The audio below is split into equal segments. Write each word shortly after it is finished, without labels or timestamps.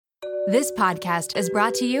This podcast is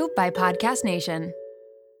brought to you by Podcast Nation.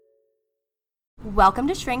 Welcome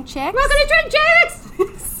to ShrinkChicks. Welcome to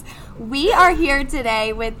ShrinkChicks! We are here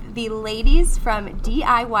today with the ladies from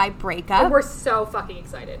D.I.Y. Breakup. And we're so fucking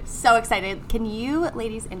excited. So excited. Can you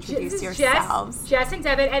ladies introduce yourselves? Jess and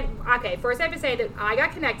Devin. And okay, first I have to say that I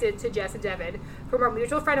got connected to Jess and Devin from our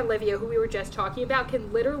mutual friend Olivia, who we were just talking about,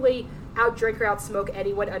 can literally outdrink or outsmoke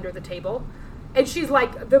anyone under the table. And she's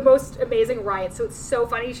like the most amazing riot. So it's so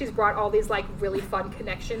funny. She's brought all these like really fun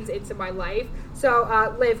connections into my life.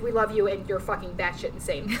 So Liv, we love you, and you're fucking batshit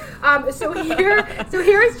insane. So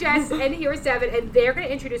here's Jess and here's Devin, and they're going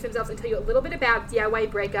to introduce themselves and tell you a little bit about D.I.Y.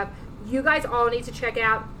 Breakup. You guys all need to check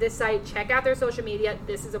out this site. Check out their social media.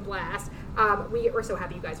 This is a blast. We are so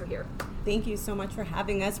happy you guys are here. Thank you so much for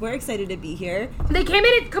having us. We're excited to be here. They came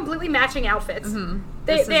in completely matching outfits. Mm-hmm.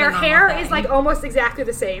 Their hair is like almost exactly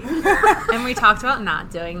the same. And we talked about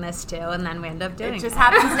not doing this too, and then we end up doing it. It just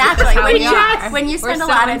happens naturally. When you spend a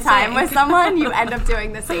lot of time with someone, you end up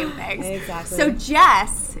doing the same things. Exactly. So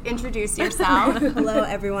Jess, introduce yourself. Hello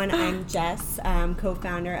everyone, I'm Jess,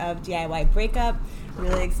 co-founder of D.I.Y. Breakup.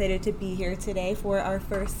 Really excited to be here today for our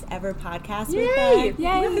first ever podcast. Yay!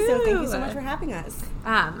 So thank you so much for having us.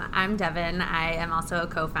 I'm Devin. I am also a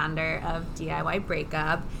co-founder of D.I.Y.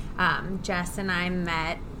 Breakup. Jess and I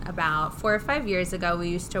met about 4 or 5 years ago. We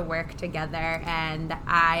used to work together, and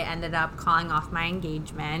I ended up calling off my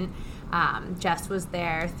engagement. Jess was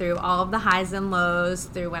there through all of the highs and lows,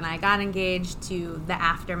 through when I got engaged to the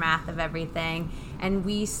aftermath of everything. And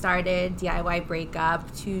we started D.I.Y.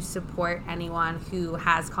 Breakup to support anyone who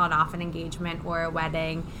has called off an engagement or a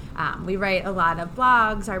wedding. We write a lot of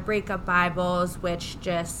blogs, our breakup Bibles, which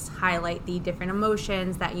just highlight the different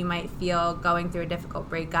emotions that you might feel going through a difficult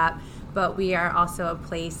breakup. But we are also a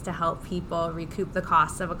place to help people recoup the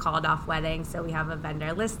costs of a called off wedding. So we have a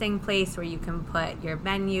vendor listing place where you can put your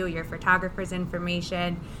venue, your photographer's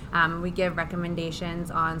information. We give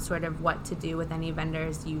recommendations on sort of what to do with any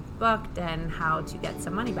vendors you've booked and how to get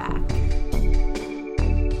some money back.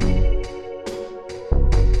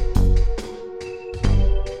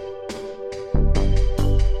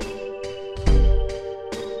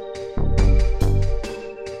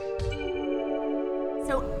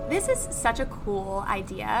 This is such a cool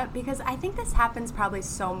idea because I think this happens probably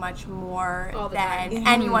so much more than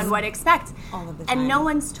anyone would expect. All of the time. And no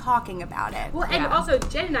one's talking about it. Well, and also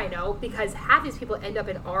Jen and I know because half these people end up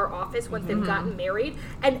in our office once they've gotten married.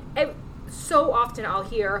 And so often I'll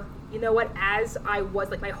hear, you know what, as I was,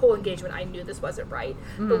 like my whole engagement, I knew this wasn't right.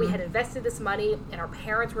 But we had invested this money and our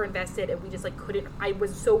parents were invested and we just like couldn't, I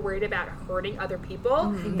was so worried about hurting other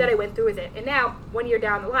people that I went through with it. And now, 1 year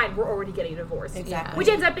down the line, we're already getting a divorce. Exactly. Which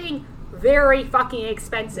ends up being very fucking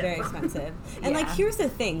expensive. Very expensive. And like, here's the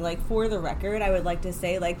thing, like for the record, I would like to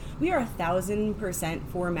say like, we are 1,000%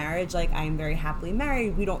 for marriage. Like I am very happily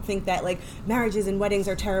married. We don't think that like marriages and weddings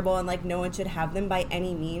are terrible and like no one should have them by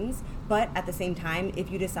any means. But at the same time,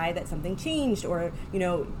 if you decide that something changed or, you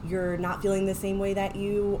know, you're not feeling the same way that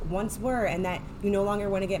you once were and that you no longer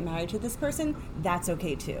want to get married to this person, that's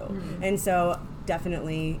okay too. And so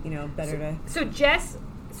definitely, you know, better to... So Jess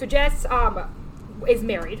is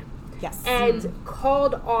married. Yes. And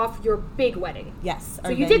called off your big wedding. Yes. So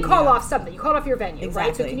you did call off something. You called off your venue, exactly.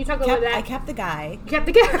 right? So can you talk a little bit about that? I kept the guy. You kept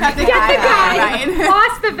the guy. Right.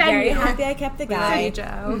 Lost the venue. Very happy I kept the guy. Hi,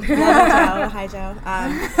 Joe. Hi,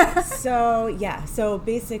 Joe. So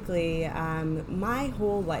basically, my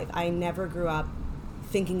whole life, I never grew up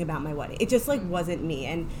thinking about my wedding. It just like wasn't me.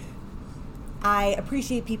 And I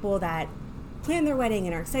appreciate people that plan their wedding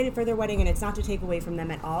and are excited for their wedding, and it's not to take away from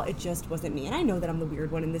them at all. It just wasn't me. And I know that I'm the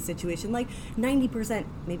weird one in this situation. Like 90%,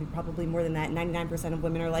 maybe probably more than that, 99% of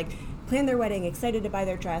women are like, plan their wedding, excited to buy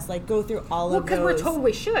their dress, like go through all of those. Well, because we're told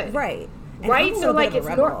we should. Right. And right? So like it's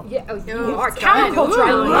not... you are counterculture.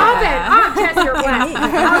 I love it. Oh, Jess, you're blessed.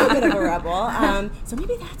 I'm a bit of a rebel. So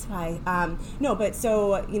maybe that's why. No, but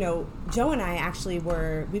so, you know, Joe and I actually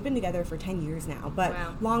we've been together for 10 years now, but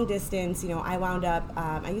long distance, you know, I wound up,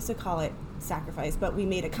 I used to call it sacrifice, but we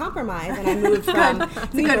made a compromise and I moved from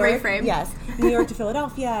New York, reframe. Yes, New York to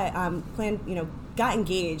Philadelphia, planned, you know, got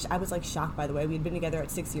engaged. I was like shocked, by the way. We'd been together at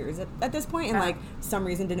 6 years at this point, and like some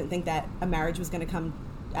reason didn't think that a marriage was going to come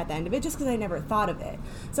at the end of it, just because I never thought of it.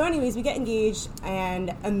 So anyways, we get engaged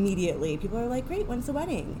and immediately people are like, great, when's the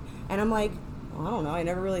wedding? And I'm like, well, I don't know, I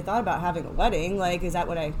never really thought about having a wedding. Like, is that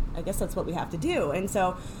what I guess that's what we have to do. And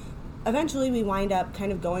so eventually we wind up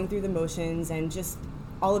kind of going through the motions and just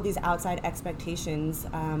all of these outside expectations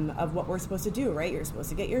of what we're supposed to do, right? You're supposed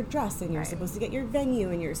to get your dress and you're supposed to get your venue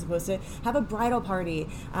and you're supposed to have a bridal party.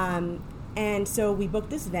 And so we booked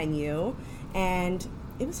this venue and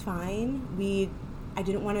it was fine. We I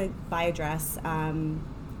didn't want to buy a dress.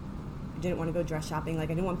 Didn't want to go dress shopping.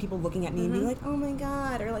 Like, I didn't want people looking at me and being like, oh my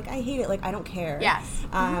God, or like, I hate it. Like, I don't care. Yes.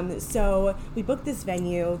 So we booked this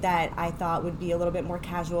venue that I thought would be a little bit more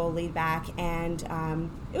casual, laid back, and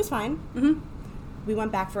it was fine. We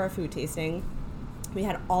went back for our food tasting. We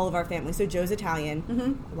had all of our family. So Joe's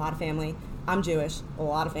Italian, a lot of family. I'm Jewish, a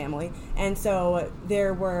lot of family. And so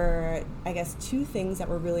there were, I guess, 2 things that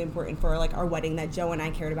were really important for like our wedding that Joe and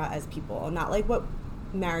I cared about as people, not like what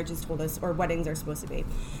marriages told us or weddings are supposed to be.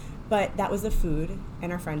 But that was the food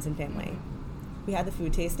and our friends and family. We had the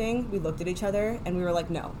food tasting. We looked at each other and we were like,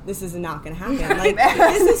 "No, this is not going to happen." Like,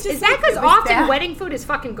 this is that because often wedding food is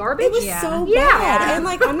fucking garbage? It was so bad. And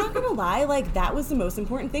like, I'm not going to lie, like that was the most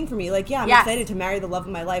important thing for me. Like, yeah, I'm excited to marry the love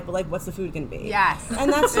of my life, but like, what's the food going to be? Yes.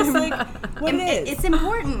 And that's just like what it is. It's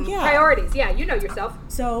important. Yeah. Priorities. Yeah, you know yourself.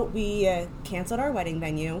 So we canceled our wedding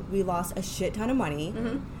venue. We lost a shit ton of money.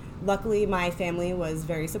 Luckily, my family was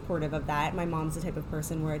very supportive of that. My mom's the type of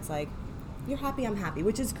person where it's like, you're happy, I'm happy,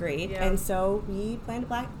 which is great. Yeah. And so we planned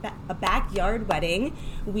a backyard wedding.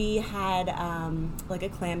 We had like a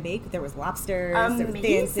clam bake. There was lobsters. There was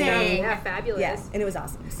dancing. Yeah, fabulous. Yes, and it was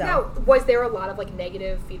awesome. So now, was there a lot of like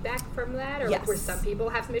negative feedback from that, or yes. like were some people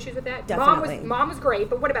have some issues with that? Definitely. Mom was great,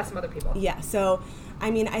 but what about some other people? Yeah. So I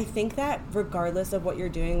mean, I think that regardless of what you're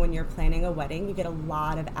doing when you're planning a wedding, you get a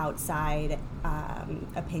lot of outside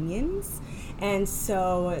opinions. And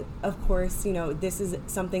so, of course, you know, this is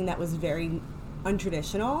something that was very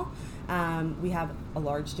untraditional. We have a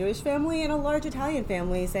large Jewish family and a large Italian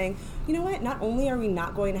family saying, you know what, not only are we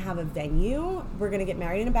not going to have a venue, we're going to get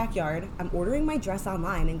married in a backyard. I'm ordering my dress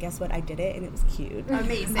online, and guess what? I did it, and it was cute.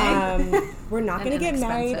 Amazing. We're not going to get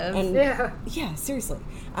married. And yeah, seriously.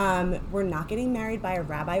 We're not getting married by a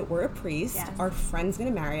rabbi or a priest. Yes. Our friend's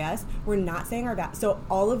going to marry us. We're not saying our vows. So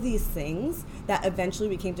all of these things that eventually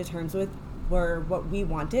we came to terms with were what we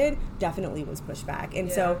wanted, definitely was pushed back.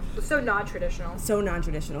 And so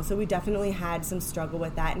non-traditional. So we definitely had some struggle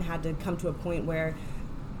with that and had to come to a point where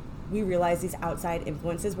we realized these outside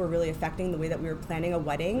influences were really affecting the way that we were planning a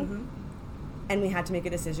wedding. And we had to make a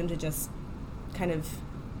decision to just kind of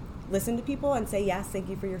listen to people and say, yes, thank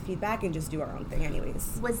you for your feedback, and just do our own thing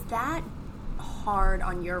anyways. Was that hard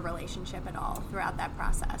on your relationship at all throughout that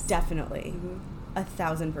process? Definitely.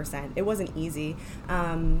 1,000%. It wasn't easy.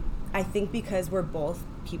 I think because we're both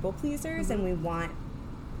people pleasers and we want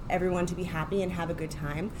everyone to be happy and have a good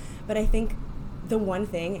time. But I think the one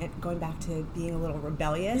thing, going back to being a little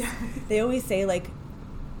rebellious, they always say, like,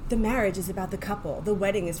 the marriage is about the couple. The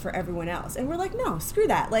wedding is for everyone else. And we're like, no, screw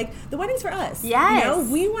that. Like, the wedding's for us. Yes. You know,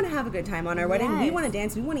 we want to have a good time on our wedding. We want to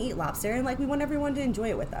dance. We want to eat lobster. And, like, we want everyone to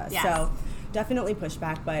enjoy it with us. Yes. So definitely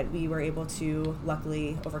pushback, but we were able to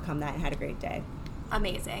luckily overcome that and had a great day.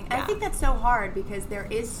 Amazing. Yeah. I think that's so hard because there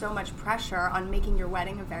is so much pressure on making your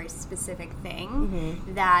wedding a very specific thing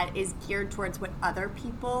that is geared towards what other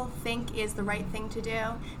people think is the right thing to do,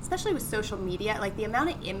 especially with social media. Like the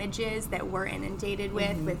amount of images that we're inundated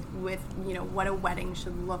with you know, what a wedding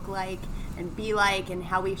should look like and be like and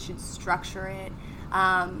how we should structure it.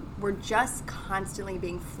 We're just constantly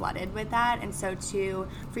being flooded with that. And so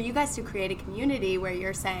for you guys to create a community where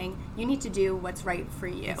you're saying you need to do what's right for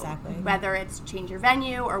you, exactly. Whether it's change your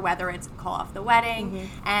venue or whether it's call off the wedding.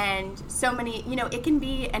 And so many, you know, it can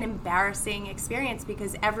be an embarrassing experience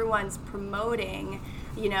because everyone's promoting,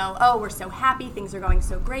 you know, oh, we're so happy, things are going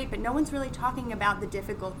so great, but no one's really talking about the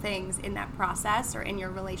difficult things in that process or in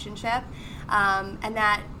your relationship. And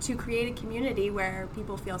that to create a community where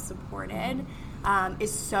people feel supported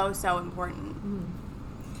is so, so important.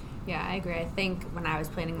 Yeah, I agree. I think when I was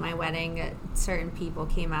planning my wedding, certain people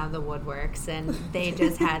came out of the woodworks and they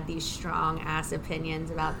just had these strong-ass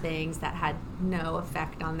opinions about things that had no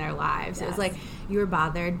effect on their lives. Yes. It was like you were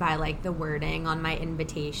bothered by, like, the wording on my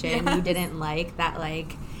invitation. Yes. You didn't like that,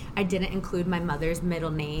 like, I didn't include my mother's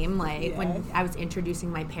middle name. Like, when I was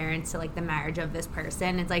introducing my parents to, like, the marriage of this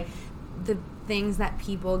person, it's like the things that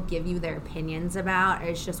people give you their opinions about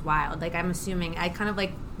is just wild. Like, I'm assuming, it kind of,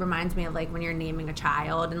 like, reminds me of, like, when you're naming a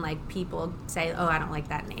child and, like, people say, oh, I don't like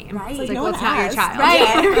that name. Right. It's like, no well, it's not your child.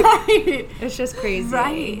 Right. It's just crazy.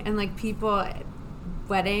 Right. And, like,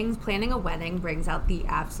 planning a wedding brings out the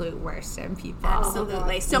absolute worst in people.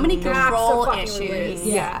 Absolutely. So many control issues.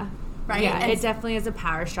 Yeah. Right. Yeah, it definitely is a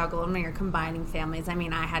power struggle when you're combining families. I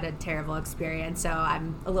mean, I had a terrible experience, so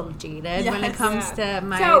I'm a little jaded when it comes to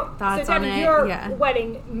my thoughts on it. Your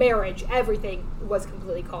wedding, marriage, everything was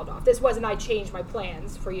completely called off. This wasn't I changed my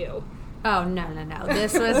plans for you. Oh, no.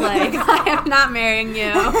 This was like, I am not marrying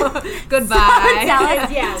you. Goodbye. So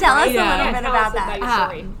tell us a little bit about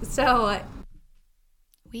that. So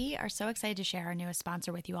We are so excited to share our newest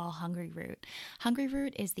sponsor with you all, Hungry Root. Hungry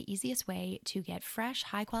Root is the easiest way to get fresh,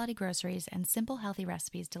 high-quality groceries and simple, healthy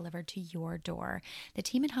recipes delivered to your door. The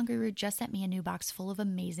team at Hungry Root just sent me a new box full of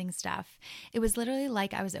amazing stuff. It was literally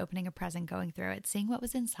like I was opening a present going through it. Seeing what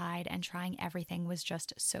was inside and trying everything was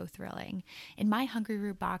just so thrilling. In my Hungry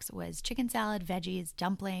Root box was chicken salad, veggies,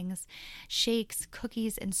 dumplings, shakes,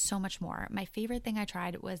 cookies, and so much more. My favorite thing I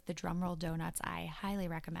tried was the drumroll donuts. I highly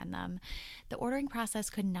recommend them. The ordering process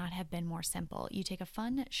could not have been more simple. You take a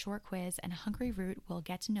fun, short quiz, and Hungry Root will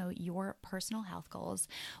get to know your personal health goals,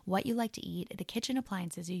 what you like to eat, the kitchen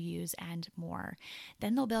appliances you use, and more.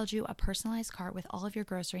 Then they'll build you a personalized cart with all of your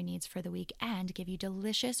grocery needs for the week and give you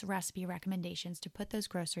delicious recipe recommendations to put those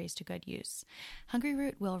groceries to good use. Hungry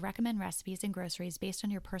Root will recommend recipes and groceries based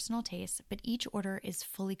on your personal tastes, but each order is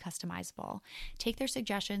fully customizable. Take their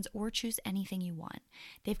suggestions or choose anything you want.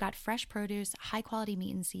 They've got fresh produce, high-quality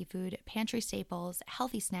meat and seafood, pantry staples,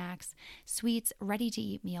 healthy snacks, sweets,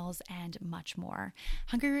 ready-to-eat meals, and much more.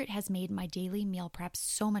 Hungry Root has made my daily meal prep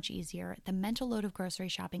so much easier. The mental load of grocery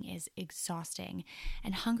shopping is exhausting,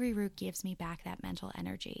 and Hungry Root gives me back that mental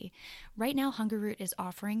energy. Right now, Hungry Root is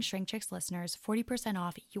offering ShrinkChicks listeners 40%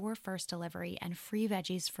 off your first delivery and free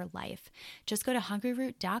veggies for life. Just go to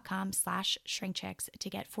hungryroot.com/shrinkchicks to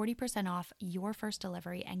get 40% off your first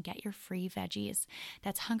delivery and get your free veggies.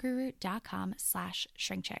 That's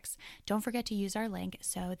hungryroot.com/shrinkchicks. Don't forget to use our link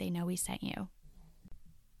so they know we sent you.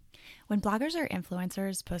 When bloggers or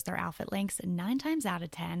influencers post their outfit links, 9 times out of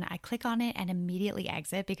 10, I click on it and immediately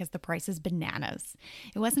exit because the price is bananas.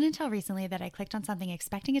 It wasn't until recently that I clicked on something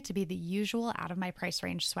expecting it to be the usual out of my price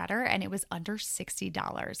range sweater, and it was under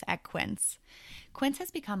 $60 at Quince. Quince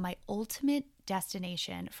has become my ultimate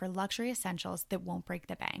destination for luxury essentials that won't break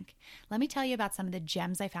the bank. Let me tell you about some of the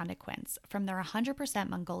gems I found at Quince. From their 100%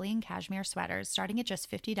 Mongolian cashmere sweaters starting at just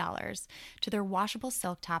 $50 to their washable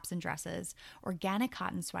silk tops and dresses, organic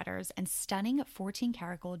cotton sweaters, and stunning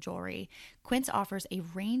 14-karat gold jewelry, Quince offers a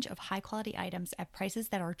range of high-quality items at prices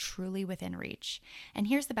that are truly within reach. And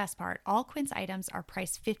here's the best part. All Quince items are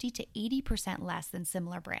priced 50 to 80% less than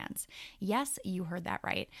similar brands. Yes, you heard that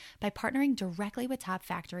right. By partnering directly with top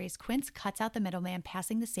factories, Quince cuts out the middleman,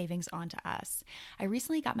 passing the savings on to us. I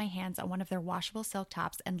recently got my hands on one of their washable silk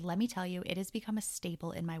tops, and let me tell you, it has become a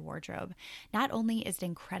staple in my wardrobe. Not only is it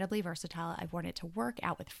incredibly versatile, I've worn it to work,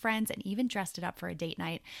 out with friends, and even dressed it up for a date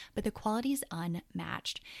night, but the quality is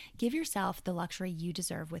unmatched. Give yourself the luxury you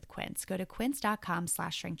deserve with Quince. Go to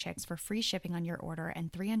quince.com/shrinkchicks for free shipping on your order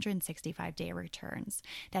and 365-day returns.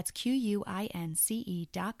 That's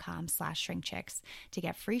QUINCE.com/shrinkchicks to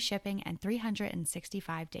get free shipping and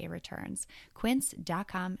 365-day returns.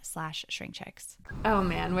 Quince.com/shrinkchicks. Oh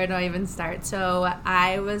man, where do I even start? So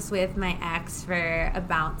I was with my ex for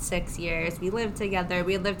about 6 years. We lived together.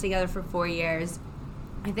 We had lived together for 4 years.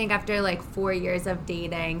 I think after like 4 years of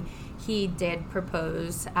dating, he did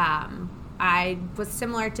propose. I was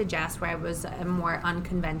similar to Jess, where I was a more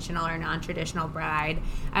unconventional or non-traditional bride.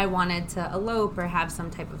 I wanted to elope or have some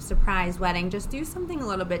type of surprise wedding, just do something a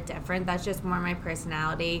little bit different. That's just more my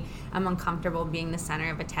personality. I'm uncomfortable being the center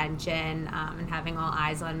of attention and having all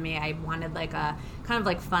eyes on me. I wanted like a kind of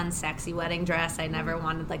like fun, sexy wedding dress. I never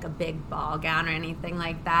wanted like a big ball gown or anything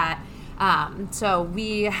like that. So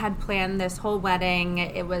we had planned this whole wedding.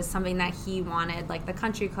 It was something that he wanted, like the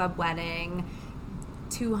country club wedding,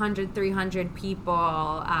 200, 300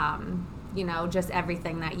 people, just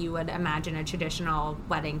everything that you would imagine a traditional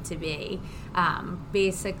wedding to be.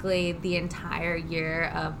 Basically, the entire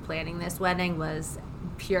year of planning this wedding was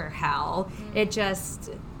pure hell. It just...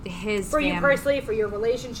 you personally, for your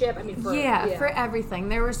relationship, for everything.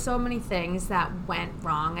 There were so many things that went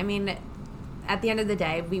wrong. I mean, at the end of the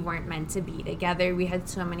day, we weren't meant to be together. We had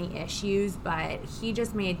so many issues, but he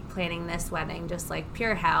just made planning this wedding just like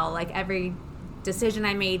pure hell. Like every decision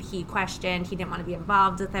I made, he questioned. He didn't want to be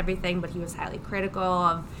involved with everything, but he was highly critical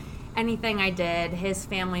of anything I did. His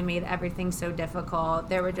family made everything so difficult.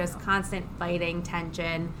 There were just constant fighting,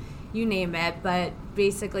 tension, you name it. But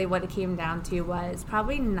basically what it came down to was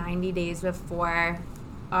probably 90 days before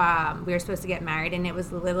we were supposed to get married, and it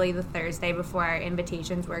was literally the Thursday before our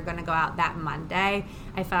invitations were going to go out that Monday.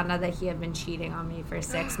 I found out that he had been cheating on me for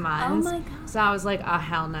 6 months. Oh my God. So I was like, oh,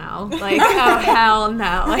 hell no. Like, oh, hell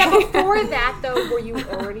no. Yeah, before that, though, were you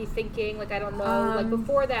already thinking, like, I don't know, like,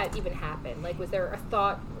 before that even happened, like, was there a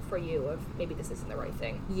thought for you of maybe this isn't the right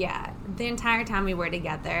thing? Yeah. The entire time we were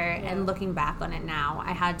together, and looking back on it now,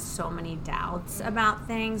 I had so many doubts about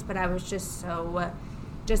things, but I was just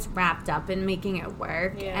wrapped up in making it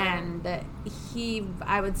work. And he,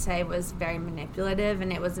 I would say, was very manipulative,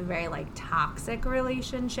 and it was a very toxic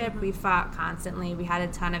relationship. We fought constantly. We had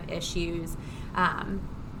a ton of issues.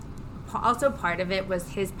 also part of it was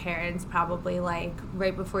his parents probably, like,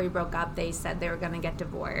 right before we broke up, they said they were going to get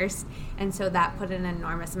divorced. And so that put an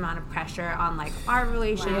enormous amount of pressure on, like, our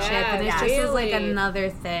relationship. Yeah, and it just was, like, really. another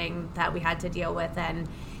thing that we had to deal with. And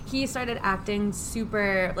he started acting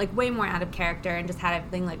super, like, way more out of character and just had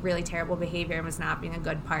everything, like, really terrible behavior and was not being a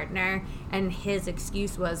good partner. And his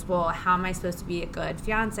excuse was, well, how am I supposed to be a good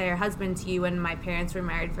fiance or husband to you when my parents were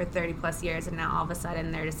married for 30 plus years and now all of a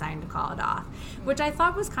sudden they're deciding to call it off, which I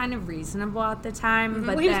thought was kind of reasonable at the time.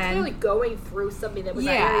 But well, he was then, clearly going through something that was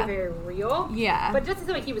Yeah. very, very real. Yeah. But just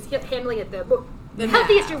to like he was handling it the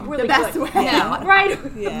healthiest you're really the best good. way. No. Right?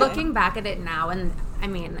 Yeah. Looking back at it now, and I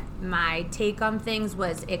mean, my take on things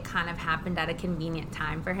was it kind of happened at a convenient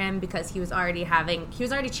time for him because he was already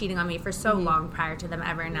cheating on me for so long prior to them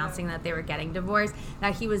ever announcing that they were getting divorced,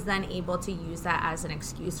 that he was then able to use that as an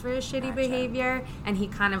excuse for his shitty behavior, and he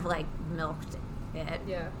kind of like milked it.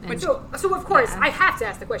 Yeah. And But so of course, yeah. I have to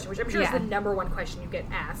ask the question, which I'm sure is Yeah. the number one question you get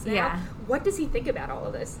asked now. Yeah. What does he think about all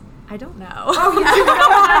of this? I don't know. Oh, you do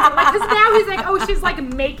know. Because now he's like, oh, she's like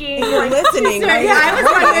making. You're like, listening, right? Yeah, I was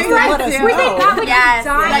wondering Let that us too. we think not like Yes,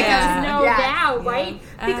 dying like to know yes. now, Yeah. right?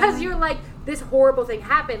 Because you're like, this horrible thing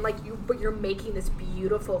happened, but you're making this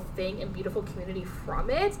beautiful thing and beautiful community from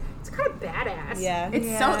it. It's kind of badass. Yeah. It's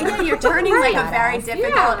you're turning like a very Badass.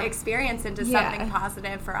 difficult Yeah. experience into Yeah. something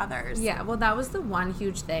positive for others. Yeah, well, that was the one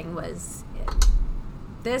huge thing was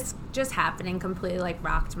this just happening completely like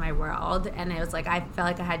rocked my world, and it was like I felt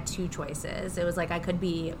like I had two choices. It was like I could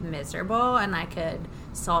be miserable and I could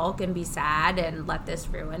sulk and be sad and let this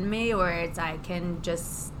ruin me, or it's I can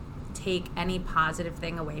just take any positive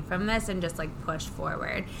thing away from this and just like push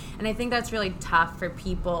forward. And I think that's really tough for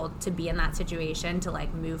people to be in that situation, to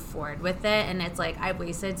like move forward with it. And it's like I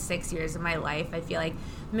wasted 6 years of my life, I feel like,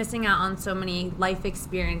 missing out on so many life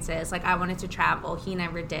experiences. Like I wanted to travel, he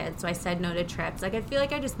never did, so I said no to trips. Like I feel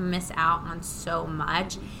like I just miss out on so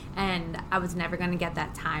much, and I was never going to get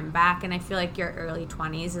that time back. And I feel like your early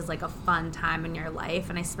 20s is like a fun time in your life,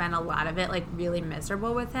 and I spent a lot of it like really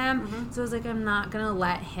miserable with him. So I was like, I'm not going to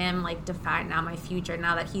let him like define now my future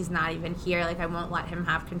now that he's not even here. Like I won't let him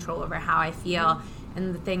have control over how I feel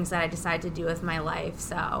and the things that I decide to do with my life.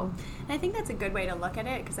 So And I think that's a good way to look at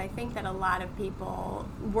it, because I think that a lot of people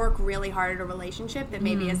work really hard at a relationship that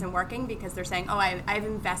maybe isn't working because they're saying, oh, I've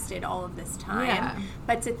invested all of this time. Yeah.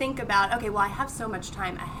 But to think about, okay, well, I have so much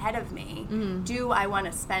time ahead of me. Do I want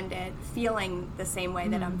to spend it feeling the same way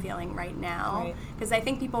that I'm feeling right now? Right. Because I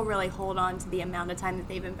think people really hold on to the amount of time that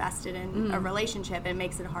they've invested in a relationship, and it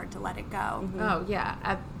makes it hard to let it go. Oh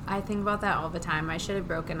yeah, I think about that all the time. I should have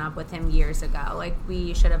broken up with him years ago. Like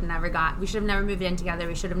we should have never moved in together.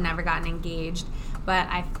 We should have never gotten engaged. But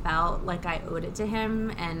I felt like I owed it to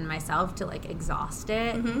him and myself to like exhaust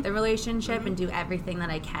it, the relationship, and do everything that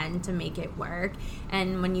I can to make it work.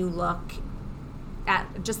 And when you look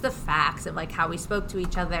at just the facts of like how we spoke to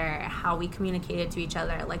each other, how we communicated to each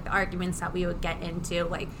other, like the arguments that we would get into,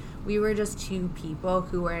 like we were just two people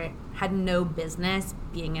who had no business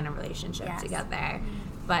being in a relationship together.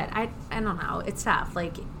 But I don't know, it's tough.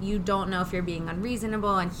 Like you don't know if you're being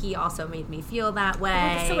unreasonable, and he also made me feel that way.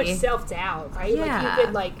 There's so much self-doubt, right? Yeah, Like you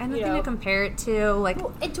could like, and you nothing know, to compare it to. Like,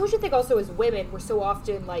 well, and don't you think also as women we're so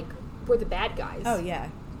often like we're the bad guys? Oh yeah.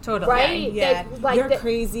 totally, Right? Yeah. That, like, you're that-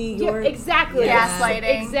 crazy. Yeah, You're exactly. Yeah.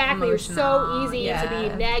 Gaslighting. Exactly. You're so Emotional, easy to yeah.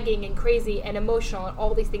 be nagging and crazy and emotional and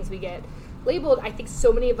all these things we get labeled. I think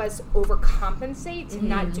so many of us overcompensate to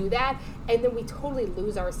not do that, and then we totally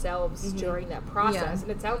lose ourselves during that process. Yeah. And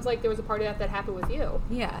it sounds like there was a part of that happened with you.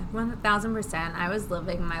 Yeah, 1,000%. I was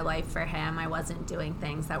living my life for him. I wasn't doing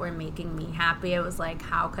things that were making me happy. It was like,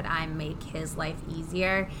 how could I make his life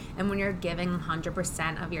easier? And when you're giving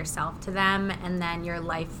 100% of yourself to them, and then your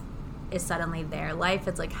life is suddenly their life,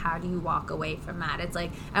 it's like, how do you walk away from that? It's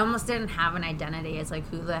like I almost didn't have an identity. It's like,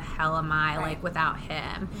 who the hell am I like without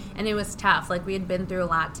him? And it was tough. Like we had been through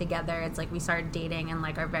a lot together. It's like we started dating in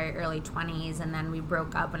like our very early 20s, and then we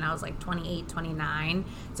broke up when I was like 28, 29.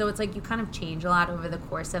 So it's like you kind of change a lot over the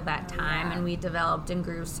course of that time, and we developed and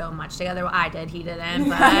grew so much together. Well, I did, he didn't,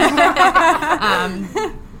 but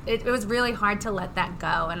it was really hard to let that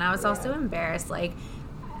go. And I was also embarrassed. Like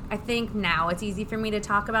I think now it's easy for me to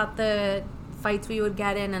talk about the fights we would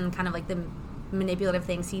get in and kind of like the manipulative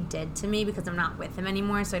things he did to me because I'm not with him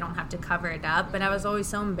anymore, so I don't have to cover it up. But I was always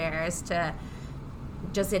so embarrassed to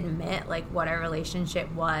just admit like what our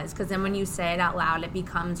relationship was, because then when you say it out loud it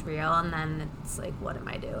becomes real, and then it's like, what am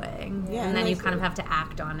I doing? And then you kind of have to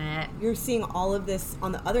act on it. You're seeing all of this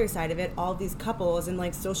on the other side of it, all these couples and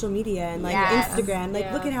like social media and like Yes. Instagram,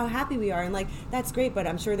 like look at how happy we are, and like that's great, but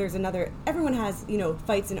I'm sure there's everyone has, you know,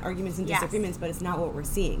 fights and arguments and disagreements, but it's not what we're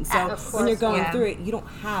seeing. So when you're going through it, you don't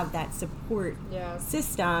have that support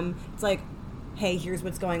system. It's like, hey, here's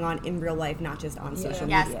what's going on in real life, not just on social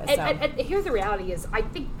media. And here's the reality is, I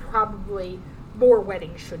think probably more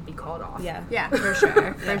weddings should be called off. Yeah. For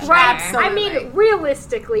sure. For sure. Right. Absolutely. I mean,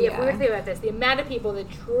 realistically, if we were to think about this, the amount of people that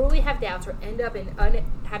truly have doubts or end up in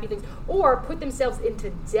unhappy things or put themselves into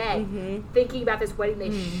debt thinking about this wedding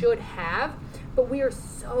they should have, but we are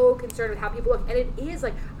so concerned with how people look. And it is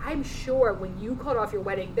like, I'm sure when you called off your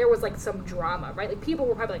wedding, there was like some drama, right? Like people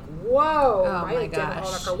were probably like, whoa, right? Like, Devin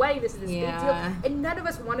called off her wedding, this is this big deal. And none of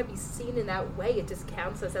us want to be seen in that way. It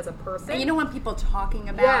discounts us as a person. And you don't want people talking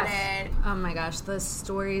about it. Oh my gosh, the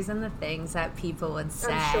stories and the things that people would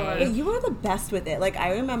say. I'm sure. But you were the best with it. Like,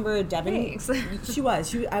 I remember Devin. Thanks.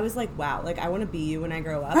 I was like, wow, like, I want to be you when I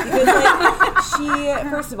grow up. Because, like,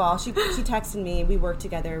 first of all, she texted me. We worked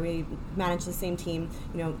together. We managed the same team.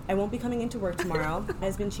 You know, I won't be coming into work tomorrow.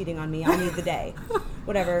 Has been cheating on me. I'll need the day.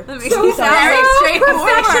 Whatever. So very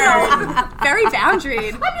straightforward. Very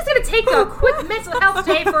boundaried. I'm just going to take a quick mental health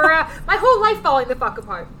day for my whole life falling the fuck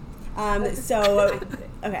apart.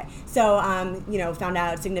 You know, found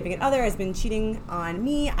out significant other has been cheating on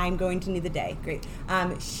me. I'm going to need the day. Great.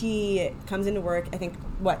 She comes into work, I think,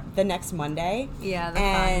 the next Monday? Yeah, the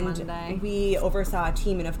following Monday. We oversaw a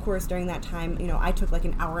team, and of course, during that time, you know, I took like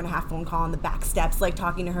an hour and a half phone call on the back steps, like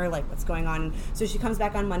talking to her, like, what's going on. So she comes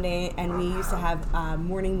back on Monday, and we used to have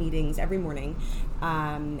morning meetings every morning,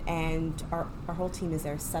 and our whole team is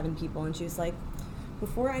there, 7 people, and she was like,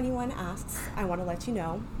 before anyone asks, I want to let you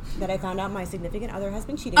know that I found out my significant other has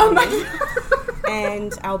been cheating on me,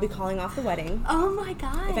 and I'll be calling off the wedding. Oh my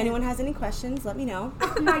God. If anyone has any questions, let me know.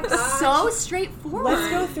 Oh my God. So straightforward. Let's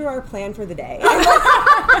go through our plan for the day.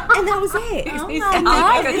 And that was it. Oh my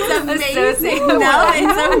God. It's amazing.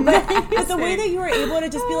 But the way that you were able to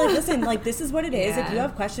just be like, listen, like, this is what it is. If you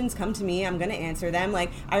have questions, come to me. I'm going to answer them. Like,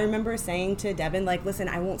 I remember saying to Devin, like, listen,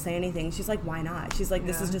 I won't say anything. She's like, why not? She's like,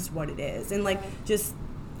 this is just what it is. And, like, just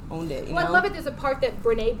owned it, you know? I love it. There's a part that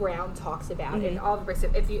Brene Brown talks about in all the books.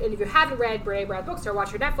 If you haven't read Brene Brown's books or watch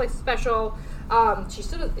her Netflix special,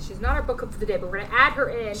 she's not our book for the day, but we're going to add her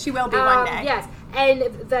in. She will be one day. Yes, and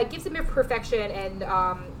the Gifts of Imperfection and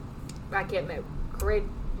I can't remember. Great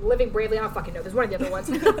Living Bravely. I don't fucking know. There's one of the other ones.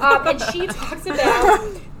 And she talks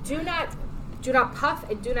about do not puff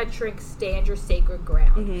and do not shrink, stand your sacred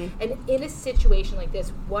ground. And in a situation like this,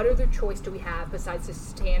 what other choice do we have besides to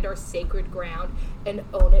stand our sacred ground and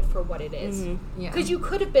own it for what it is? Because you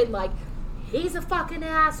could have been like, he's a fucking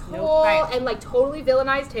asshole, and like totally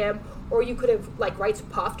villainized him, or you could have like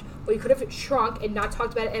puffed, or you could have shrunk and not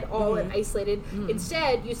talked about it at all and isolated.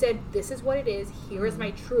 Instead, you said, this is what it is, here is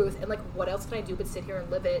my truth, and like, what else can I do but sit here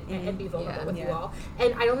and live it and be vulnerable with you all?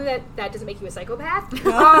 And I don't think that doesn't make you a psychopath.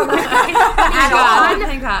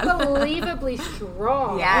 Unbelievably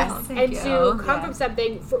strong. Yes. And to come from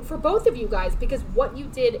something, for both of you guys, because what you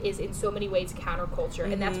did is in so many ways counterculture,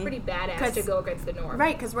 and that's pretty badass to go against the norm.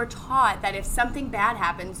 Right, because we're taught that if something bad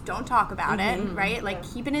happens, don't talk about it, right? Like,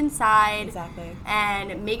 keep it inside. Exactly.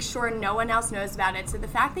 And make sure no one else knows about it. So the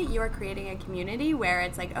fact that you are creating a community where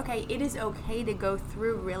it's like, okay, it is okay to go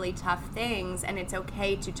through really tough things, and it's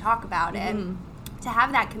okay to talk about it. To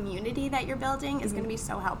have that community that you're building is going to be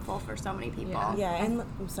so helpful for so many people. Yeah, and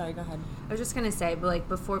I'm sorry, go ahead. I was just going to say, but like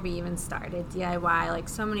before we even started DIY, like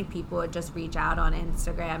so many people would just reach out on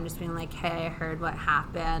Instagram just being like, hey, I heard what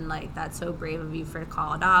happened. Like, that's so brave of you for to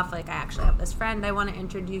call it off. Like, I actually have this friend I want to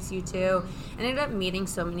introduce you to. And I ended up meeting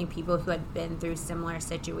so many people who had been through similar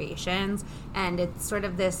situations. And it's sort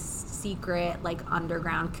of this secret, like,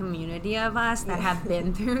 underground community of us that have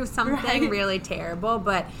been through something really terrible.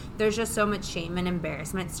 But there's just so much shame and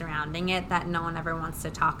embarrassment surrounding it that no one ever wants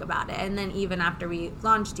to talk about it. And then even after we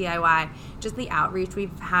launched DIY, just the outreach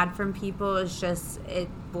we've had from people is just, it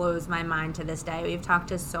blows my mind to this day. We've talked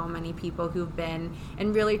to so many people who've been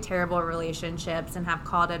in really terrible relationships and have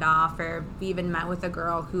called it off, or we even met with a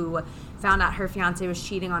girl who found out her fiance was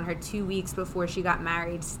cheating on her 2 weeks before she got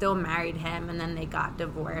married, still married him, and then they got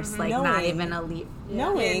divorced. Like, not even a leap.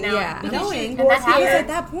 Knowing. And Because at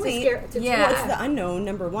that point, it's the unknown,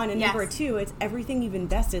 number one, and number two, it's everything you've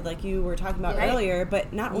invested, like you were talking about earlier,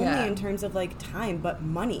 but not only in terms of like time, but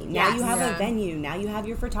money. Now you have a venue, now you have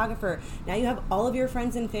your photographer, now you have all of your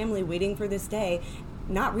friends and family waiting for this day.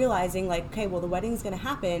 not realizing, like, okay, well, the wedding's going to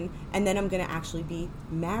happen, and then I'm going to actually be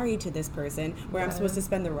married to this person, where I'm supposed to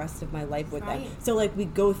spend the rest of my life with them. So, like, we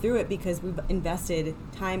go through it because we've invested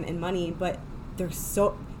time and money, but it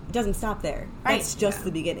doesn't stop there. Right. That's just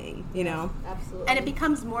the beginning, you know? Absolutely. And it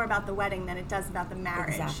becomes more about the wedding than it does about the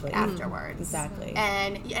marriage afterwards. Exactly.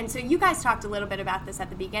 And so you guys talked a little bit about this at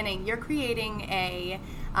the beginning. You're creating a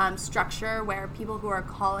structure where people who are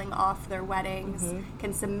calling off their weddings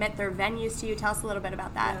can submit their venues to you. Tell us a little bit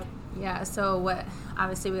about that. Yeah, so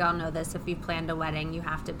obviously we all know this. If you've planned a wedding, you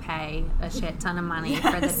have to pay a shit ton of money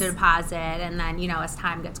for the deposit. And then, you know, as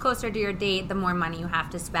time gets closer to your date, the more money you have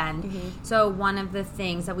to spend. So one of the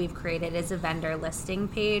things that we've created is a vendor listing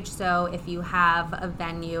page. So if you have a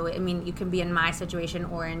venue, I mean, you can be in my situation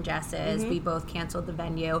or in Jess's. We both canceled the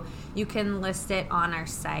venue. You can list it on our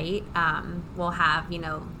site. We'll have, you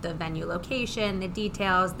know, the venue location, the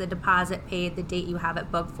details, the deposit paid, the date you have it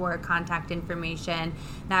booked for, contact information.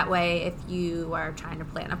 That way, if you are trying to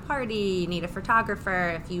plan a party, you need a photographer,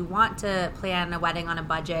 if you want to plan a wedding on a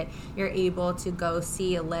budget, you're able to go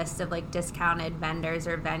see a list of like discounted vendors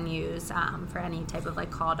or venues for any type of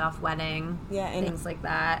like called off wedding, and things like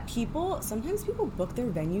that. Sometimes people book their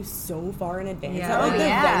venue so far in advance. Yeah. That, like, the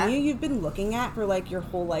venue you've been looking at for like your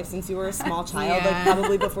whole life since you were a small child, like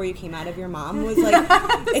probably before you came out of your mom, was like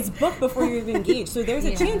it's booked before you're even engaged. So there's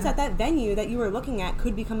a chance that venue that you were looking at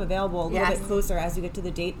could become available a little bit closer as you get to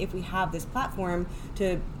the date, if we have this platform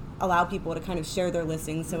to allow people to kind of share their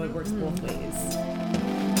listings, so it works both ways.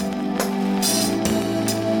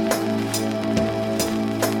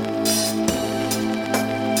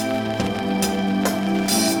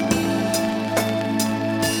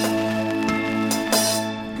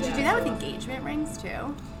 Could you do that with engagement rings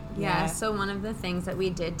too? Yeah, so one of the things that we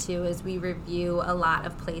did too is we review a lot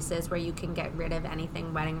of places where you can get rid of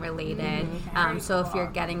anything wedding related. So if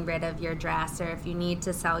you're getting rid of your dress, or if you need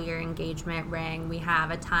to sell your engagement ring, we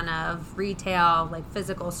have a ton of retail, like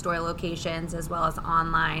physical store locations, as well as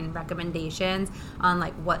online recommendations on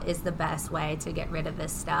like what is the best way to get rid of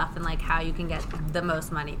this stuff and like how you can get the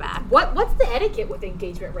most money back. What's the etiquette with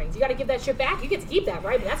engagement rings? You got to give that shit back. You get to keep that,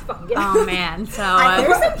 right? I mean, that's fucking good. Oh man, so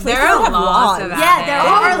there are laws about Yeah, it. there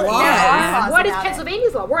are. Yeah. What is about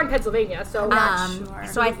Pennsylvania's law? We're in Pennsylvania, so sure.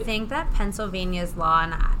 So I think that Pennsylvania's law,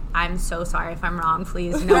 and I'm so sorry if I'm wrong.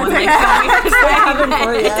 Please, no one makes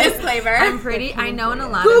me Disclaimer. I know in a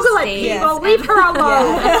lot Google of it, states. people. Leave her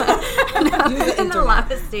alone. In a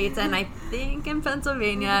lot of states, and I think in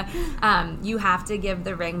Pennsylvania, you have to give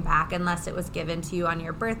the ring back unless it was given to you on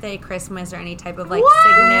your birthday, Christmas, or any type of like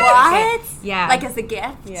significant. What? Yeah. Like as a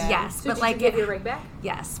gift? Yeah. Yes, So but did like you give your ring back?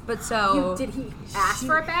 Yes, but so Did he ask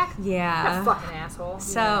for it back? yeah. What a fucking asshole.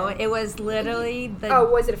 So it was literally the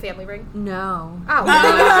was it a family ring? no. Oh,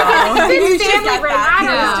 it's a family ring. I It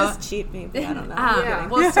don't know. was just cheap, maybe. I don't know. Yeah.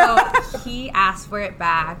 Well, so he asked for it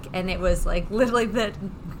back, and it was like literally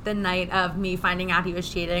the night of me finding out he was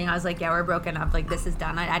cheating. I was like, yeah, we're broken up. Like, this is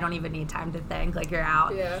done. I don't even need time to think. Like, you're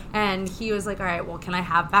out. Yeah. And he was like, all right, well, can I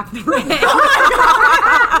have back the ring?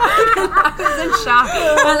 I was in shock.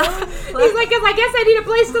 He's like, because I guess I need a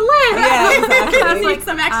place to live. Yeah, exactly. I need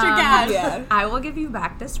some extra gas. Yeah. I will give you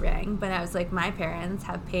back this ring, but I was like, my parents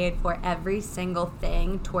have paid for every single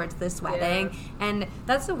thing towards this wedding, and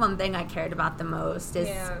that's the one thing I cared about the most is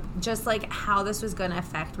just like how this was going to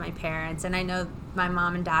affect my parents. And I know my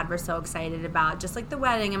mom and dad were so excited about just like the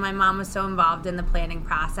wedding, and my mom was so involved in the planning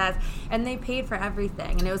process, and they paid for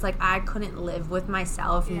everything, and it was like I couldn't live with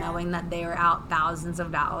myself knowing that they were out thousands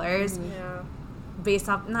of dollars. Based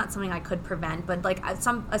off not something I could prevent, but like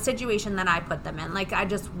a situation that I put them in. Like I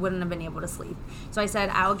just wouldn't have been able to sleep. So I said,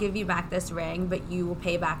 I will give you back this ring, but you will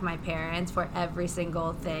pay back my parents for every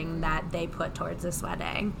single thing that they put towards this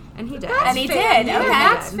wedding. And he did. And he did. Yeah, Okay.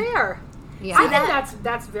 that's fair. Yeah. I think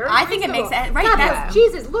that's very I think it reasonable. makes sense. Right God, now.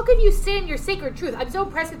 Jesus, look at you saying your sacred truth. I'm so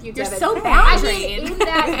impressed with you, You're Devin. so I boundaried. mean, in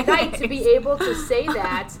that night to be able to say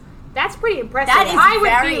that, that's pretty impressive. That is I would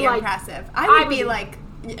very be like, impressive. I would be like,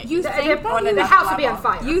 You think the house would be on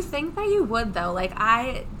fire. You think that you would though? Like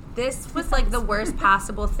this was like the worst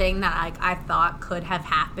possible thing that like I thought could have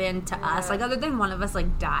happened to us. Like other than one of us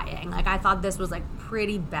like dying. Like I thought this was like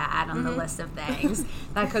pretty bad on the list of things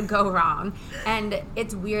that could go wrong. And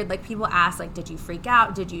it's weird. Like people ask like, did you freak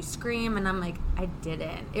out? Did you scream? And I'm like, I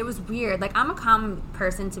didn't. It was weird. Like I'm a calm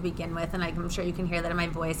person to begin with, and like I'm sure you can hear that in my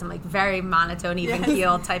voice. I'm like very monotone, even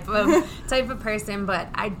keel type of person. But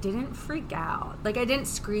I didn't freak out. Like I didn't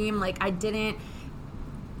scream. Like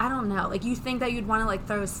I don't know. Like, you think that you'd want to, like,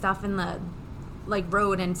 throw stuff in the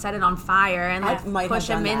road and set it on fire and push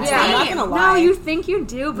him into it. I'm not gonna lie. No, you think you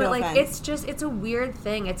do, but No offense. it's a weird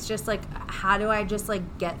thing. It's just how do I just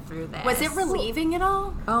get through this? Was it relieving at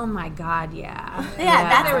all? Oh my God, yeah.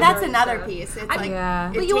 Yeah, that's another piece. It's but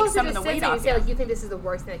it you takes also some of just the weight said off. you say you think this is the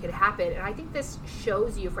worst thing that could happen, and I think this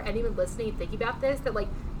shows you, for anyone listening and thinking about this, that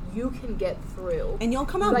you can get through, and you'll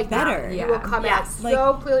come out better. You will come out Like,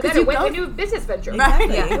 so clearly better with a both- new business venture.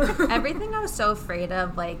 Exactly. Yeah. Everything I was so afraid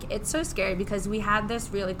of, it's so scary because we had this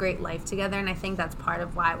really great life together, and I think that's part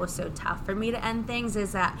of why it was so tough for me to end things,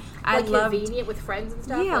 is that I loved convenient with friends and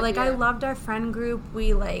stuff. Yeah, I loved our friend group. We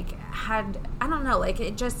had, I don't know,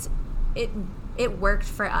 it just it worked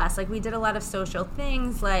for us. We did a lot of social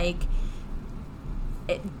things,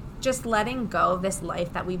 just letting go of this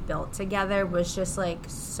life that we built together was just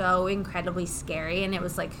so incredibly scary. And it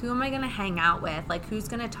was who am I going to hang out with? Who's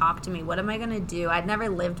going to talk to me? What am I going to do? I'd never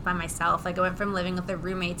lived by myself. I went from living with a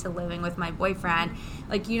roommate to living with my boyfriend.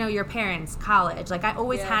 Your parents, college. I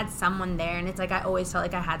always had someone there, and it's I always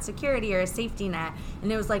felt I had security or a safety net.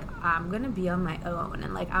 And it was I'm going to be on my own,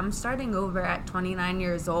 and I'm starting over at 29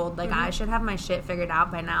 years old. I should have my shit figured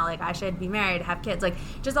out by now. I should be married, have kids.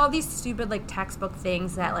 Just all these stupid textbook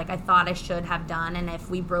things that I thought I should have done, and if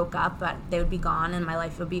we broke up, they would be gone and my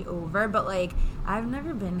life would be over. But I've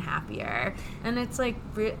never been happier, and it's I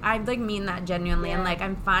mean that genuinely. And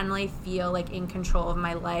I'm finally feel in control of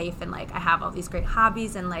my life, and I have all these great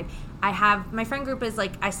hobbies, and I have my friend group is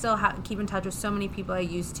I still keep in touch with so many people I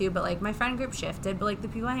used to, but my friend group shifted, but the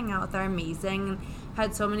people I hang out with are amazing, and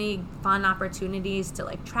had so many fun opportunities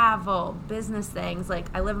to travel, business things.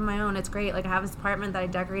 I live on my own. It's great. I have this apartment that I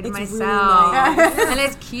decorated myself, really nice. and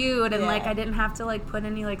it's cute. And I didn't have to put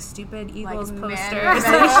any stupid Eagles posters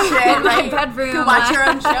shit, in my bedroom. You watch your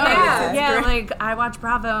own shows. Yeah, I watch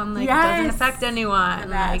Bravo, and it doesn't affect anyone.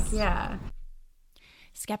 Yes.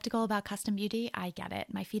 Skeptical about custom beauty? I get it.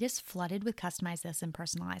 My feed is flooded with customize this and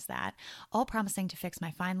personalize that, all promising to fix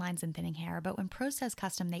my fine lines and thinning hair, but when Prose says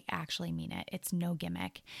custom, they actually mean it. It's no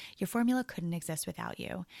gimmick. Your formula couldn't exist without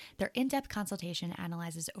you. Their in-depth consultation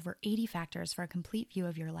analyzes over 80 factors for a complete view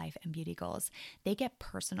of your life and beauty goals. They get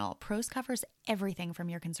personal. Prose covers everything from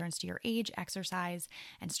your concerns to your age, exercise,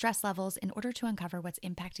 and stress levels in order to uncover what's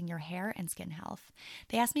impacting your hair and skin health.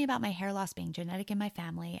 They asked me about my hair loss being genetic in my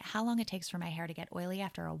family, how long it takes for my hair to get oily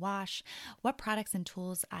after a wash, what products and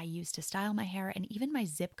tools I use to style my hair, and even my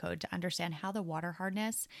zip code to understand how the water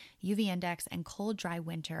hardness, UV index, and cold, dry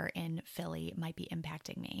winter in Philly might be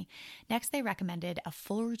impacting me. Next, they recommended a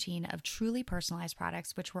full routine of truly personalized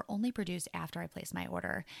products, which were only produced after I placed my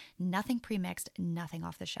order. Nothing pre-mixed, nothing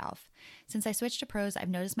off the shelf. Since I switched to Prose, I've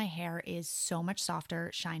noticed my hair is so much softer,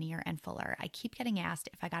 shinier, and fuller. I keep getting asked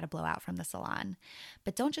if I got a blowout from the salon.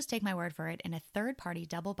 But don't just take my word for it. In a third-party,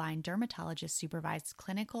 double-blind, dermatologist-supervised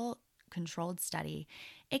clinical controlled study,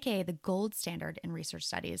 aka the gold standard in research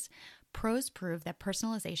studies, Prose prove that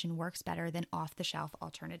personalization works better than off-the-shelf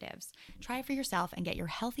alternatives. Try it for yourself and get your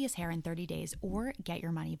healthiest hair in 30 days or get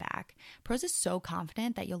your money back. Prose is so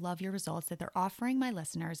confident that you'll love your results that they're offering my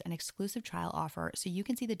listeners an exclusive trial offer so you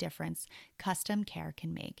can see the difference custom care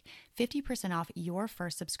can make. 50% off your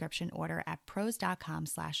first subscription order at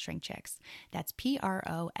prose.com/shrinkchicks. That's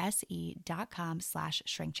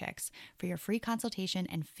prose.com/shrinkchicks for your free consultation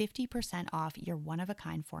and 50% off your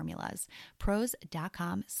one-of-a-kind formulas.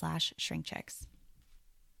 prose.com/shrinkchicks.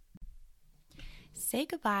 Say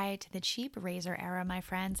goodbye to the cheap razor era, my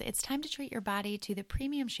friends. It's time to treat your body to the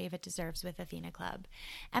premium shave it deserves with Athena Club.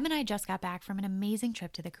 Em and I just got back from an amazing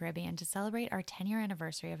trip to the Caribbean to celebrate our 10-year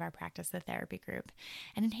anniversary of our Practice the Therapy group.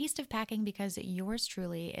 And in haste of packing, because yours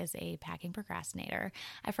truly is a packing procrastinator,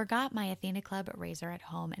 I forgot my Athena Club razor at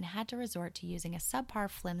home and had to resort to using a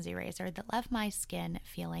subpar flimsy razor that left my skin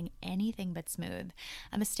feeling anything but smooth.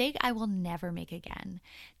 A mistake I will never make again.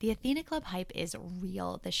 The Athena Club hype is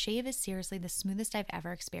real. The shave is seriously the smoothest I've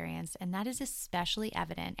ever experienced, and that is especially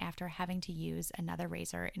evident after having to use another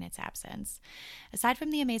razor in its absence. Aside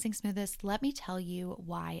from the amazing smoothness, let me tell you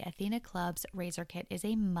why Athena Club's razor kit is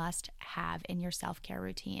a must-have in your self-care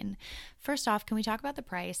routine. First off, can we talk about the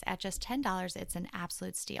price? At just $10, it's an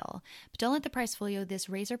absolute steal. But don't let the price fool you. This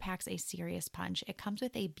razor packs a serious punch. It comes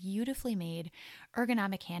with a beautifully made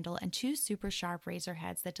ergonomic handle and 2 super sharp razor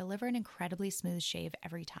heads that deliver an incredibly smooth shave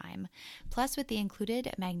every time. Plus, with the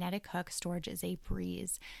included magnetic hook, storage is a a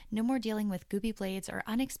breeze. No more dealing with goopy blades or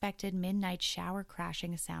unexpected midnight shower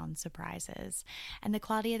crashing sound surprises. And the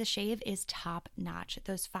quality of the shave is top notch.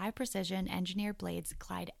 Those 5 precision engineered blades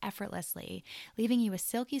glide effortlessly, leaving you with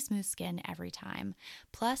silky smooth skin every time.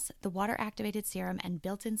 Plus, the water activated serum and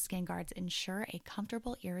built-in skin guards ensure a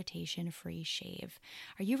comfortable, irritation-free shave.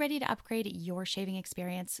 Are you ready to upgrade your shaving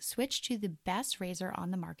experience? Switch to the best razor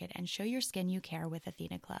on the market and show your skin you care with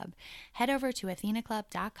Athena Club. Head over to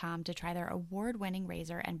athenaclub.com to try their award-winning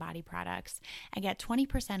razor and body products and get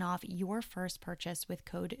 20% off your first purchase with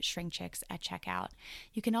code ShrinkChicks at checkout.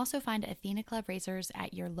 You can also find Athena Club razors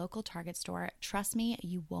at your local Target store. Trust me,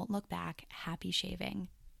 you won't look back. Happy shaving.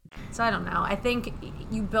 So I don't know. I think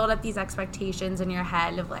you build up these expectations in your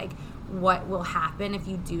head of like what will happen if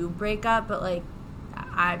you do break up, but like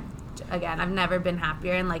I've never been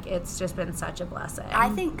happier, and like it's just been such a blessing. I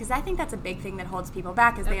think that's a big thing that holds people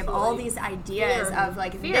back, is they have all these ideas of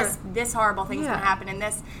like this horrible thing's going to happen and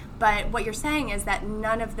this, but what you're saying is that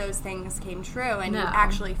none of those things came true, and you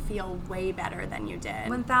actually feel way better than you did.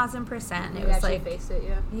 1000%. It was like face it,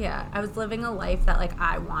 yeah. I was living a life that like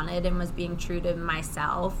I wanted and was being true to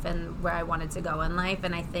myself and where I wanted to go in life,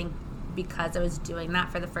 and I think because I was doing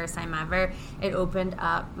that for the first time ever, it opened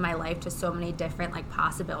up my life to so many different like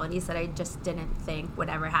possibilities that I just didn't think would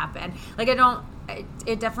ever happen. Like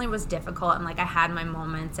it definitely was difficult, and like I had my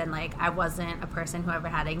moments, and like I wasn't a person who ever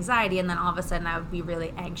had anxiety, and then all of a sudden I would be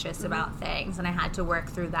really anxious about things, and I had to work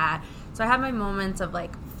through that. So I had my moments of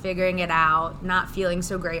like figuring it out, not feeling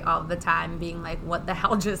so great all the time, being like, what the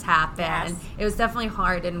hell just happened? Yes. It was definitely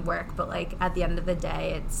hard in work, but like at the end of the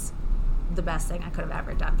day, it's the best thing I could have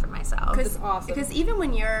ever done for myself. It's awesome. Because even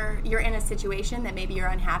when you're in a situation that maybe you're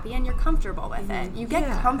unhappy and you're comfortable with it, you get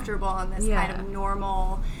comfortable in this kind of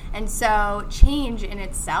normal, and so change in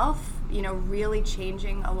itself, really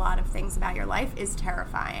changing a lot of things about your life is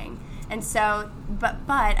terrifying. And so, but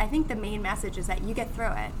I think the main message is that you get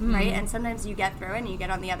through it, right? And sometimes you get through it and you get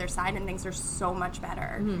on the other side and things are so much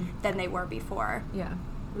better than they were before. Yeah.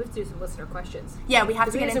 We have to do some listener questions. Yeah, we have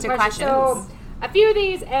to get into questions. So, a few of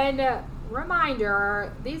these, and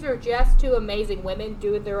reminder, these are just 2 amazing women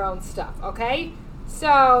doing their own stuff, okay?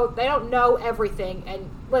 So, they don't know everything. And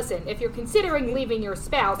listen, if you're considering leaving your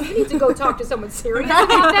spouse, you need to go talk to someone serious about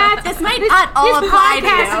that. This might not all apply to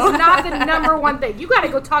you. This podcast is not the number one thing. You got to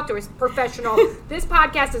go talk to a professional. This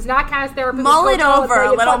podcast is not kind of therapy. Mull it over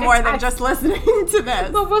a little more than just listening to this.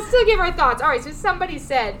 But we'll still give our thoughts. All right, so somebody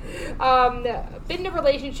said, been in a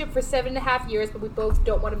relationship for 7.5 years, but we both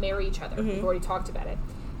don't want to marry each other. We've already talked about it.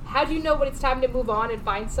 How do you know when it's time to move on and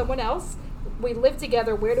find someone else? We live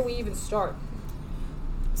together. Where do we even start?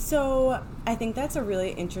 So I think that's a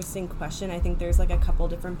really interesting question. I think there's like a couple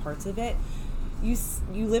different parts of it. You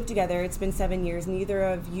live together. It's been 7 years. Neither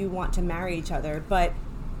of you want to marry each other, but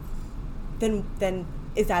then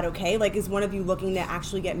is that okay? Like, is one of you looking to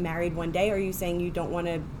actually get married one day? Or are you saying you don't want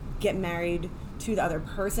to get married to the other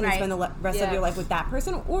person and spend the rest of your life with that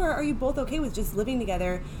person? Or are you both okay with just living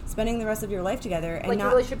together, spending the rest of your life together, and like your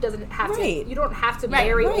relationship doesn't have to, you don't have to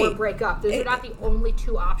marry or break up. Those are not the only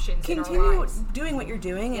 2 options in our lives. Continue doing what you're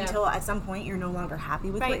doing until at some point you're no longer happy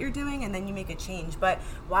with what you're doing, and then you make a change. But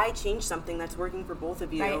why change something that's working for both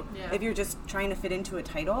of you if you're just trying to fit into a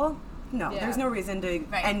title? No, there's no reason to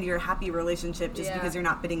end your happy relationship just because you're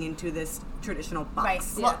not fitting into this traditional box. Right.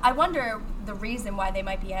 Yeah. Well, I wonder the reason why they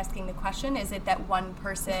might be asking the question. Is it that one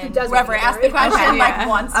person, whoever asked the question,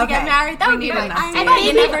 wants to get married? That would be nice. But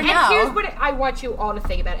you never know. And here's what I want you all to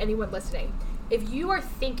think about, anyone listening. If you are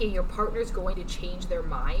thinking your partner's going to change their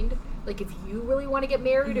mind, like if you really want to get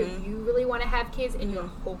married or you really want to have kids and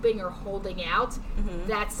you're hoping or holding out,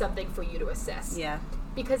 that's something for you to assess. Yeah.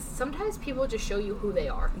 Because sometimes people just show you who they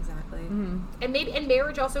are. Exactly. And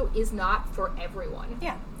marriage also is not for everyone.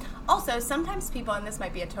 Yeah. Also, sometimes people, and this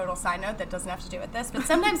might be a total side note that doesn't have to do with this, but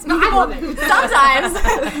sometimes people,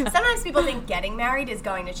 sometimes people think getting married is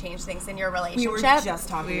going to change things in your relationship. We were just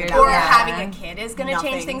talking about or having a kid is going to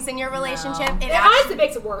change things in your relationship. No. It honestly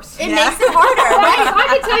makes it worse. It makes it harder, right? I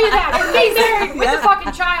can tell you that. If being married with a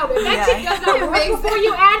fucking child, if that shit does not work before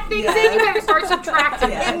you add things in, you better start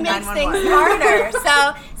subtracting. It makes things harder.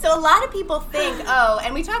 So a lot of people think,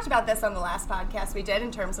 and we talked about this on the last podcast we did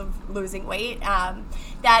in terms of losing weight,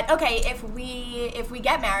 that okay, if we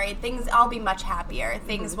get married, I'll be much happier.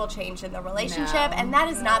 Things will change in the relationship, and that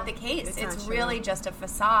is not the case. It's really just a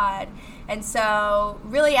facade. And so,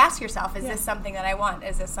 really ask yourself: is this something that I want?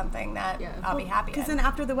 Is this something that I'll be happy? Because then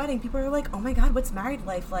after the wedding, people are like, "Oh my God, what's married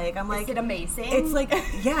life like?" I'm like, "Is it amazing?" It's like,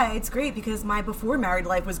 yeah, it's great because my before married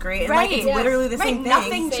life was great, and like it's literally the same thing.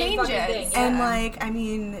 Nothing changes, and like, I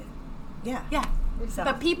mean. Yeah. So.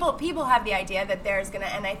 But people have the idea that there's gonna,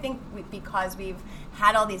 and I think because we've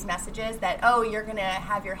had all these messages that, oh, you're gonna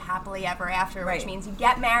have your happily ever after, which means you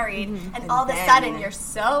get married, and all of a sudden you're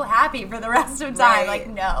so happy for the rest of time. Like,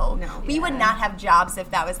 no. We would not have jobs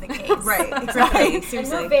if that was the case. Right. Exactly. And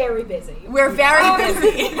we're very busy. We're very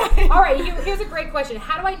busy. All right, here's a great question.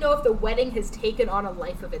 How do I know if the wedding has taken on a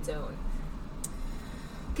life of its own?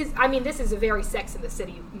 Because, I mean, this is a very Sex and the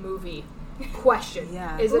City movie question.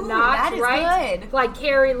 Yeah. Is it not? That is right? good. Like,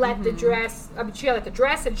 Carrie let the dress, she let the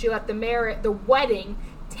dress and she let the wedding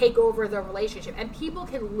take over the relationship. And people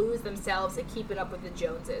can lose themselves in keeping up with the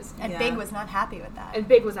Joneses. And Big was not happy with that. And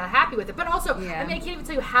Big was not happy with it. But also, I mean, I can't even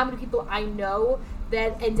tell you how many people I know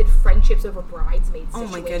that ended friendships over bridesmaid situations. Oh,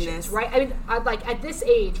 my goodness. Right? I mean, like, at this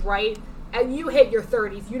age, right, and you hit your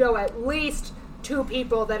 30s, you know at least 2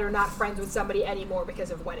 people that are not friends with somebody anymore because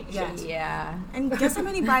of wedding shit. Yeah. And guess how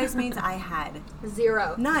many bridesmaids I had?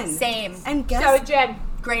 0. None. Same. And guess... So, Jen,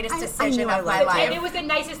 greatest I decision knew of I my liked life. and it was the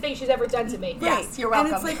nicest thing she's ever done to me. Yes, you're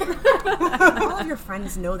welcome. And it's like, all of your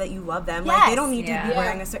friends know that you love them. Like, they don't need to be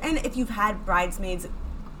wearing a certain... And if you've had bridesmaids,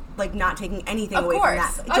 like, not taking anything away from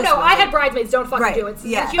that. Oh, no, I had bridesmaids. Don't fucking do it.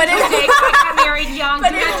 Yeah. But I got married young.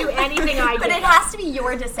 Do not do anything I did. But it has to be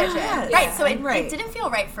your decision. Yes. Right, so it Right. didn't feel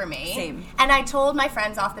right for me. Same. And I told my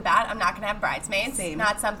friends off the bat, I'm not going to have bridesmaids. Same.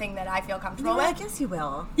 Not something that I feel comfortable I with. guess you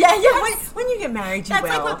will. Yeah, yes. When you get married, you That's will.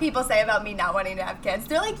 like what people say about me not wanting to have kids.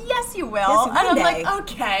 They're like, yes, you will. Yes, and I'm one like, day.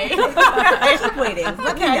 okay. Keep waiting.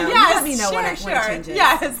 Let me know. Yes, You let me know when it sure. changes.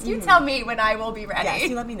 Yes, you tell me when I will be ready. Yes,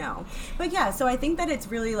 you let me know. But yeah, so I think that it's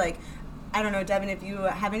really like, I don't know, Devin, if you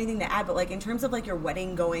have anything to add, but like in terms of like your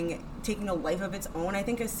wedding taking a life of its own, I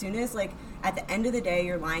think as soon as like at the end of the day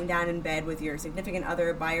you're lying down in bed with your significant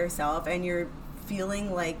other by yourself and you're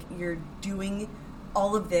feeling like you're doing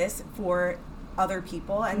all of this for other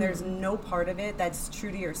people and there's no part of it that's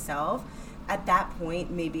true to yourself, at that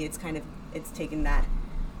point maybe it's taken that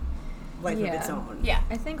life of its own. Yeah.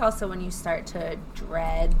 I think also when you start to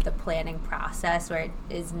dread the planning process where it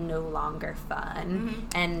is no longer fun,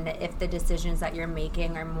 and if the decisions that you're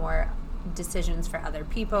making are more decisions for other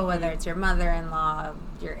people, whether it's your mother-in-law,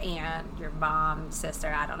 your aunt, your mom,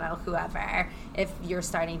 sister, I don't know, whoever, if you're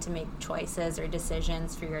starting to make choices or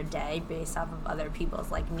decisions for your day based off of other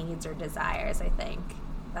people's like needs or desires, I think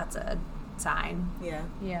that's a sign. Yeah.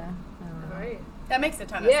 Yeah. All right. That makes a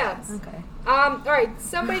ton of sense. Okay. All right.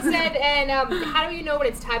 Somebody said, and how do you know when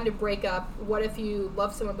it's time to break up? What if you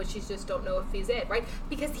love someone but you just don't know if he's it, right?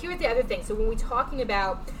 Because here's the other thing. So when we're talking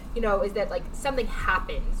about, is that like something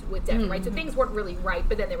happens with Devin, right? So things weren't really right,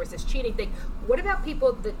 but then there was this cheating thing. What about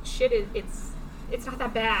people that shit is it's not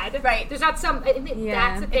that bad, right? There's not some. That's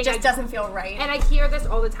the thing. It just doesn't feel right. And I hear this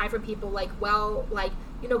all the time from people, like, well, like.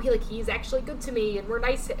 He's actually good to me, and we're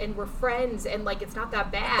nice, and we're friends, and like it's not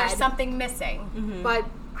that bad. There's something missing, but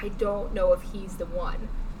I don't know if he's the one.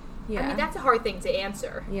 Yeah. I mean, that's a hard thing to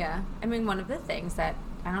answer. Yeah. I mean, one of the things that,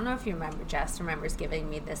 I don't know if you remember, Jess remembers giving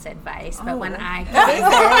me this advice, but when I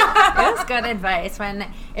gave it was good advice. When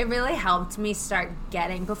it really helped me start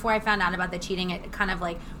before I found out about the cheating, it kind of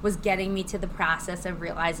like was getting me to the process of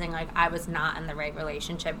realizing like I was not in the right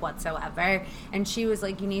relationship whatsoever. And she was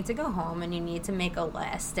like, you need to go home and you need to make a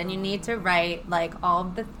list and you need to write like all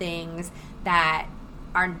of the things that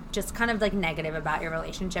are just kind of like negative about your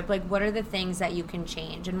relationship. Like, what are the things that you can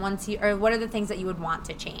change, and what are the things that you would want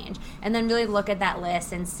to change, and then really look at that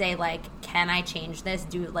list and say like, can I change this?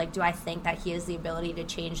 Do I think that he has the ability to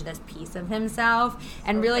change this piece of himself?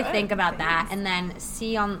 And really think about that, and then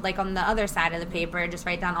see on the other side of the paper, just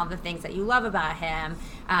write down all the things that you love about him.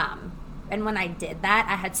 And when I did that,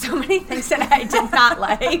 I had so many things that I did not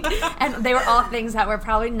like. And they were all things that were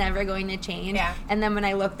probably never going to change. Yeah. And then when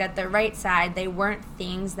I looked at the right side, they weren't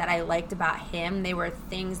things that I liked about him. They were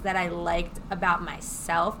things that I liked about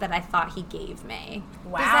myself that I thought he gave me.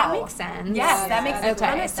 Wow. Does that make sense? Yes, that makes a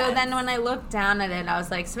ton Okay, of so sense. then when I looked down at it, I was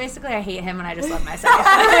like, so basically I hate him and I just love myself. So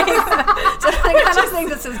I kind of think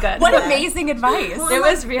this is good. What amazing advice. It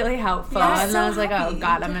was really helpful. Yeah, and so I was like, oh, happy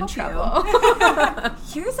God, to I'm in help you. trouble.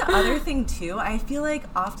 Here's the other thing too. I feel like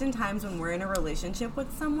oftentimes when we're in a relationship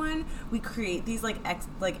with someone, we create these like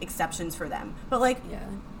exceptions for them. But like,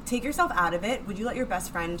 take yourself out of it. Would you let your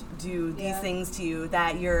best friend do these things to you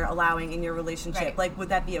that you're allowing in your relationship? Right. Like, would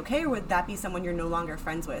that be okay, or would that be someone you're no longer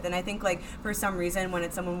friends with? And I think like for some reason, when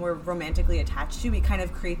it's someone we're romantically attached to, we kind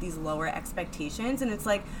of create these lower expectations, and it's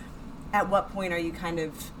like, at what point are you kind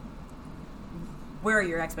of where are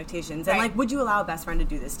your expectations? And, like, would you allow a best friend to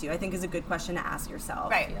do this to you? I think is a good question to ask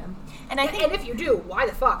yourself. Right. Yeah. And I think, and if you do, why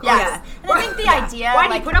the fuck? Yes. And I think the idea, why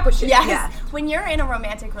do you put up with shit? Yes. When you're in a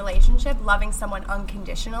romantic relationship, loving someone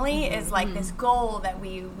unconditionally is like this goal that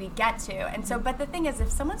we get to. And so, but the thing is,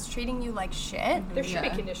 if someone's treating you like shit, There should be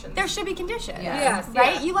conditions. there should be conditions. Yes,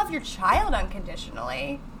 Right? yeah. You love your child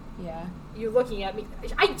unconditionally. Yeah. You're looking at me.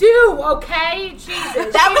 I do, okay?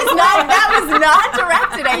 Jesus. That was not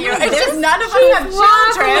directed at you. It's just none of us have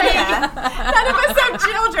children. None of us have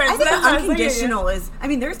children. I So think that's what I was unconditional is. I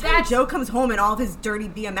mean, there's times Joe comes home in all of his dirty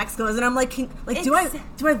BMX clothes, and I'm like, do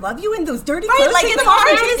I love you in those dirty clothes? like, it's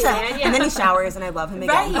hard, is that? man, yeah. And then he showers, and I love him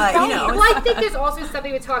again. Right, But right. you know, Well, I think there's also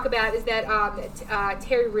something we talk about is that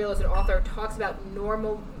Terry Real, as an author, talks about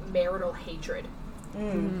normal marital hatred.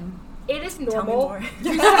 It is normal. Tell me more.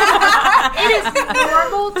 It is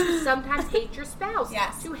normal to sometimes hate your spouse.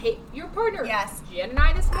 Yes. To hate your partner. Yes. Jen and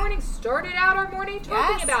I this morning started out our morning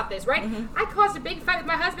talking Yes. about this, right? I caused a big fight with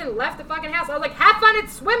my husband, left the fucking house. I was like, have fun at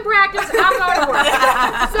swim practice, I'm going to work.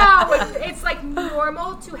 So it's like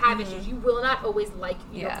normal to have issues. You will not always like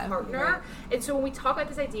your partner. And so when we talk about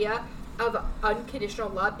this idea of unconditional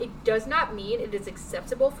love, it does not mean it is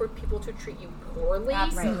acceptable for people to treat you poorly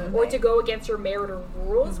or to go against your marital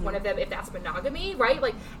rules. One of them, if that's monogamy, right?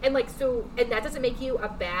 And that doesn't make you a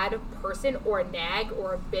bad person or a nag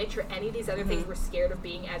or a bitch or any of these other things we're scared of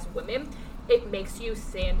being as women. It makes you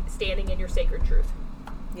standing in your sacred truth.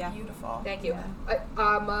 yeah. Beautiful. Thank you.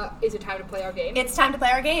 Is it time to play our game? It's time to play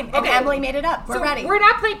our game. And Okay. Emily made it up. We're So ready. We're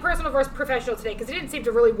not playing personal versus professional today because it didn't seem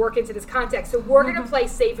to really work into this context. So we're going to play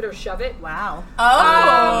Save It or Shove It. Wow.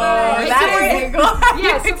 Yeah,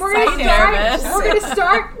 so we're nervous. going to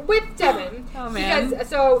start with Devin. Oh, man. Because,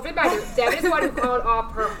 so, reminder, Devin is the one who called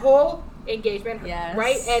off her whole engagement, Yes.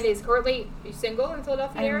 right? And is currently single in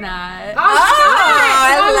Philadelphia I'm area? not. Oh,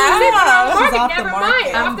 She's off the never market.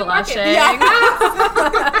 mind. I'm off the market. blushing.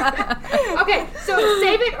 Okay, so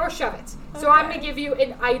save it or shove it. So I'm going to give you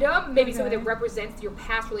an item, maybe something that represents your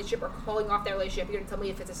past relationship or calling off that relationship. You're going to tell me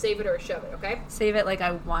if it's a save it or a shove it, okay? Save it like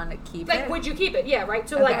I want to keep Like, it. would you keep it? Yeah, right?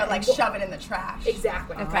 So, Or like shove it in the trash.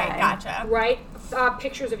 exactly. Okay. Right, gotcha. Right?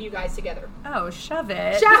 Pictures of you guys together. Oh, shove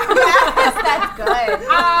it. Yes, that's good.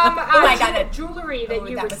 I got it. Jewelry that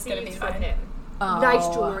you that was gonna received be from fun. him. Oh. Nice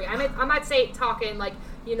jewelry. I'm not saying talking like,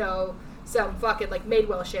 some fucking like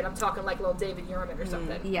Madewell shit. I'm talking like little David Yurman or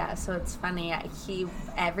something. Yeah, so it's funny.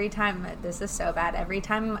 Every time, this is so bad, every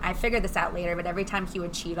time, I figured this out later, but every time he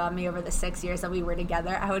would cheat on me over the 6 years that we were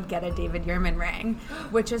together, I would get a David Yurman ring,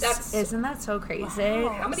 which is, isn't that so crazy?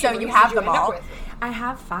 How many So rings you did have you them end up all? with? I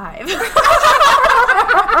have 5.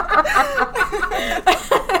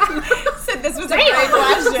 So this was a great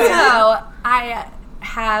question. So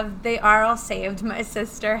they are all saved. My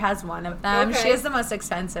sister has one of them. Okay. She has the most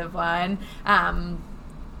expensive one.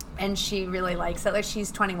 And she really likes it. Like,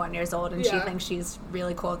 she's 21 years old, and she thinks she's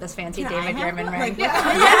really cool with this fancy Can I David have Yurman one? ring. Like,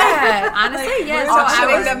 Yeah, honestly, yeah. So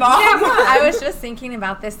auctioning them off. I was just thinking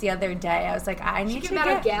about this the other day. I was like, I need give to them out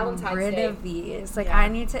on get Valentine's rid Day. of these. Like, I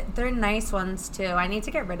need to. They're nice ones too. I need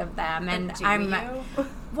to get rid of them. And Do I'm. you?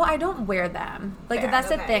 Well, I don't wear them. Like, Fair, that's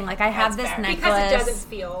the okay. thing. Like, I have That's this fair. necklace. Because it doesn't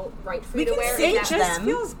feel right for We you to can wear. sage Is that- just them.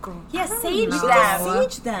 feels great. Yeah, I don't sage know. them.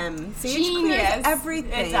 Sage them. Sage Genius. clears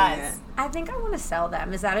everything. It does. I think I want to sell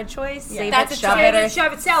them. Is that a choice? Yeah. Save That's it, a shove choice. it, or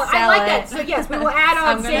Shove it, sell it. I sell like it. that. So yes, we will add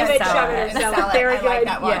on I'm gonna save it, sell shove it, it. or sell Sell it. it. Very I like good.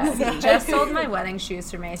 that one. Yes, Jess sold my wedding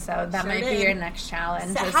shoes for me, so that might be did. your next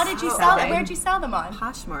challenge. So is how did you sell it? selling. Where'd you sell them on?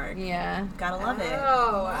 Poshmark. Yeah. Gotta love it.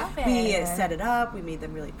 Oh, Love it. We set it up. We made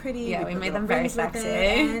them really pretty. Yeah, we put made little them very rings with sexy.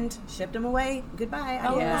 it and shipped them away. Goodbye.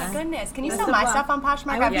 Oh Yeah. my goodness. Can you That's sell the my bluff. stuff on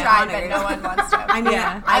Poshmark? I would I've be tried, but honored. no one wants to. I mean,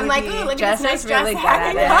 Yeah. I'm like, would be- ooh, look Jess at this nice is dress really good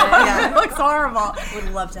hanging at up. it. Yeah. It looks horrible.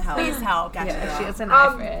 Would love to help. Please help. Gotcha. Yeah, she has an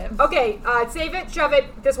eye for it. Okay, save it, shove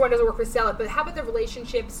it. This one doesn't work for sell it, but how about the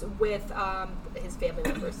relationships with his family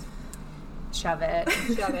members? Shove it.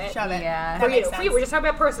 Shove it. Shove it. Yeah. That For you, makes for you, sense. we're just talking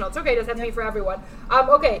about personal. It's okay. It doesn't have to be for everyone.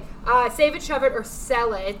 Okay, save it, shove it, or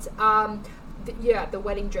sell it. The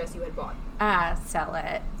wedding dress you had bought. Sell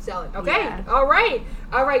it. Sell it. Okay. Yeah. All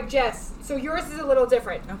right, Jess. So yours is a little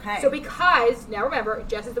different. Okay. So because, now remember,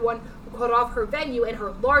 Jess is the one who called off her venue and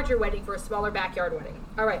her larger wedding for a smaller backyard wedding.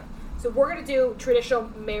 All right. So we're going to do traditional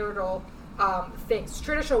marital things,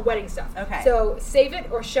 traditional wedding stuff. Okay. So save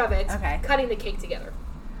it or shove it. Okay. Cutting the cake together.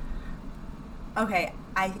 Okay,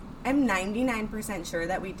 I am 99% sure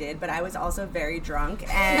that we did, but I was also very drunk,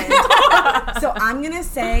 and so I'm gonna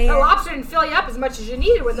say The lobster didn't fill you up as much as you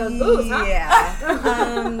needed with those booze, huh?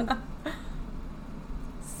 Yeah.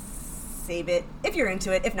 Save it if you're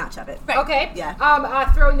into it. If not, shove it. Okay.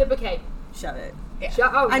 Yeah. Throwing the bouquet. Shove it.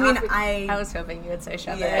 Yeah. I was hoping you would say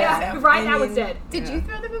shove it. Yeah, right. That one's dead. Did you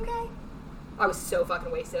throw the bouquet? I was so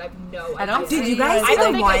fucking wasted. I have no idea. Did you guys see I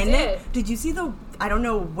don't the think I one? did. You see the? I don't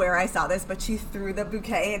know where I saw this, but she threw the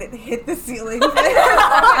bouquet and it hit the ceiling. Wait,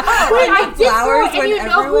 I did throw it, and you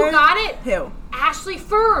know everywhere. who got it? Who? Ashley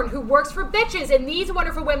Fern, who works for Betches, and these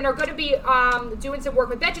wonderful women are going to be doing some work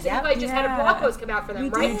with Betches. And you guys just had a blog post come out for them,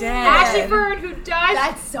 right? Did. Ashley Fern, who does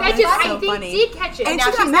Betches, I think funny. did catch it. And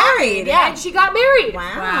she got married. Yeah, and she got married.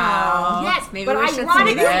 Wow. Yes, Maybe but we should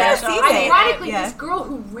ironically, Yeah. this girl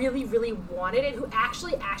who really, really wanted it, who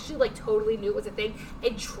actually like totally knew it was a thing,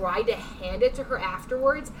 and tried to hand it to her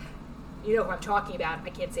afterwards. You know who I'm talking about. I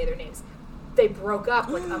can't say their names. They broke up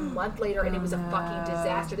like a month later, and it was a fucking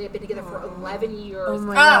disaster. They had been together for 11 years. Oh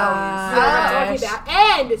my You know what I'm talking about.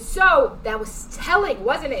 And so that was telling,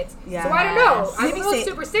 wasn't it? Yeah. So I don't know. I'm Maybe a little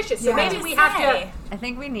superstitious. So yeah. maybe we have to I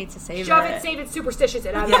think we need to save save it, superstitious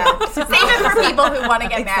it. I don't Yeah. know. Save it for people who want to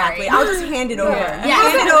get Exactly. married. I'll just hand it over. Yeah. Yeah.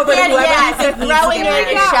 Hand it over to whoever Yeah, so needs to throwing get it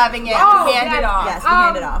married. and shoving it, hand it off. Yes, we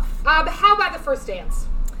hand it off. How about the first dance?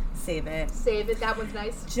 Save it. Save it. That one's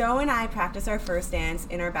nice. Joe and I practiced our first dance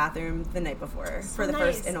in our bathroom the night before for the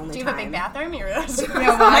first and only Do you time. have a big bathroom?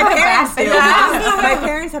 My parents do. My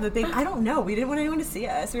parents have a big. I don't know. We didn't want anyone to see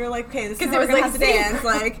us. We were like, okay, this is how we're gonna have to dance.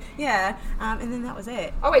 Like, yeah. And then that was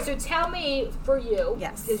it. Oh wait, so tell me for you,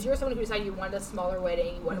 Yes. because you're someone who decided you wanted a smaller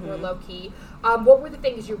wedding, you wanted more low key. What were the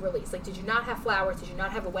things you released? Like, did you not have flowers? Did you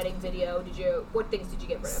not have a wedding video? What things did you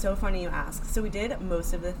get rid of? So funny you ask. So we did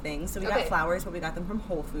most of the things. So we got flowers, but we got them from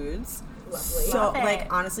Whole Foods. Lovely. So, like,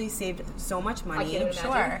 honestly, saved so much money. I can't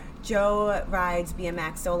imagine. Sure. Joe rides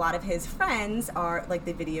BMX, so a lot of his friends are, like,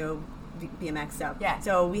 the video BMX stuff. Yeah.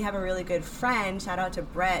 So we have a really good friend. Shout out to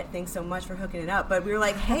Brett. Thanks so much for hooking it up. But we were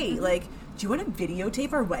like, hey, like, do you want to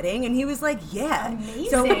videotape our wedding? And he was like, yeah. Amazing.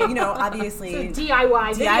 So, you know, obviously.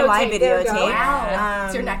 DIY videotape. Wow.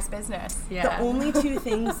 It's your next business. Yeah. The only two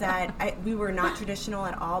things that we were not traditional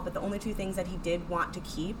at all, but the only two things that he did want to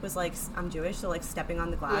keep was, like, I'm Jewish, so, like, stepping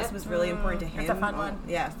on the glass was really important to him. That's a fun one.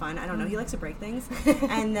 Yeah, fun. I don't know. He likes to break things.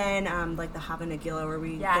 And then, like, the Hava Nagila where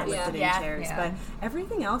we get lifted in chairs. Yeah. But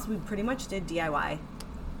everything else, we pretty much did DIY.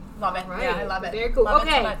 Love it. Right. Yeah, I love it. Very cool. Love it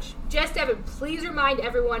so Okay, much. Jess, Devin, please remind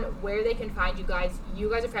everyone where they can find you guys. You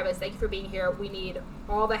guys are fabulous. Thank you for being here. We need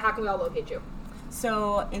all the. How can we all locate you?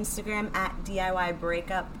 So, Instagram at DIY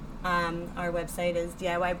Breakup. Our website is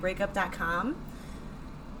DIYBreakup.com.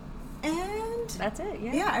 And That's it.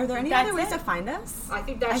 Yeah. yeah, are there any other ways to find us? I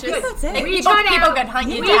think that's think good. that's it. Reach People on out. could hunt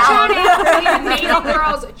you Reach on down. out. The amazing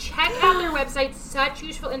girls. Check out their website. Such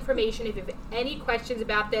useful information. If you have any questions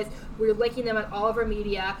about this, we're linking them on all of our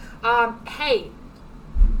media. Hey,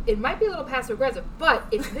 it might be a little passive aggressive, but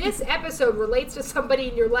if this episode relates to somebody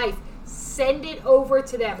in your life, send it over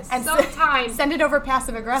to them. And sometimes send it over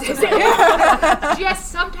passive aggressive.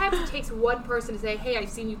 just sometimes it takes one person to say, hey, I've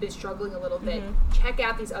seen you've been struggling a little bit. Check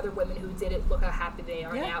out these other women who did it. Look how happy they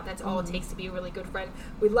are now. That's all it takes to be a really good friend.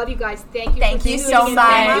 We love you guys. Thank you. Thank for you doing so it. much.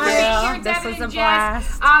 Thank you for being here, This Devin was a and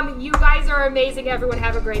Jess. blast. You guys are amazing. Everyone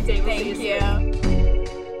have a great day. We'll see you soon. Thank you.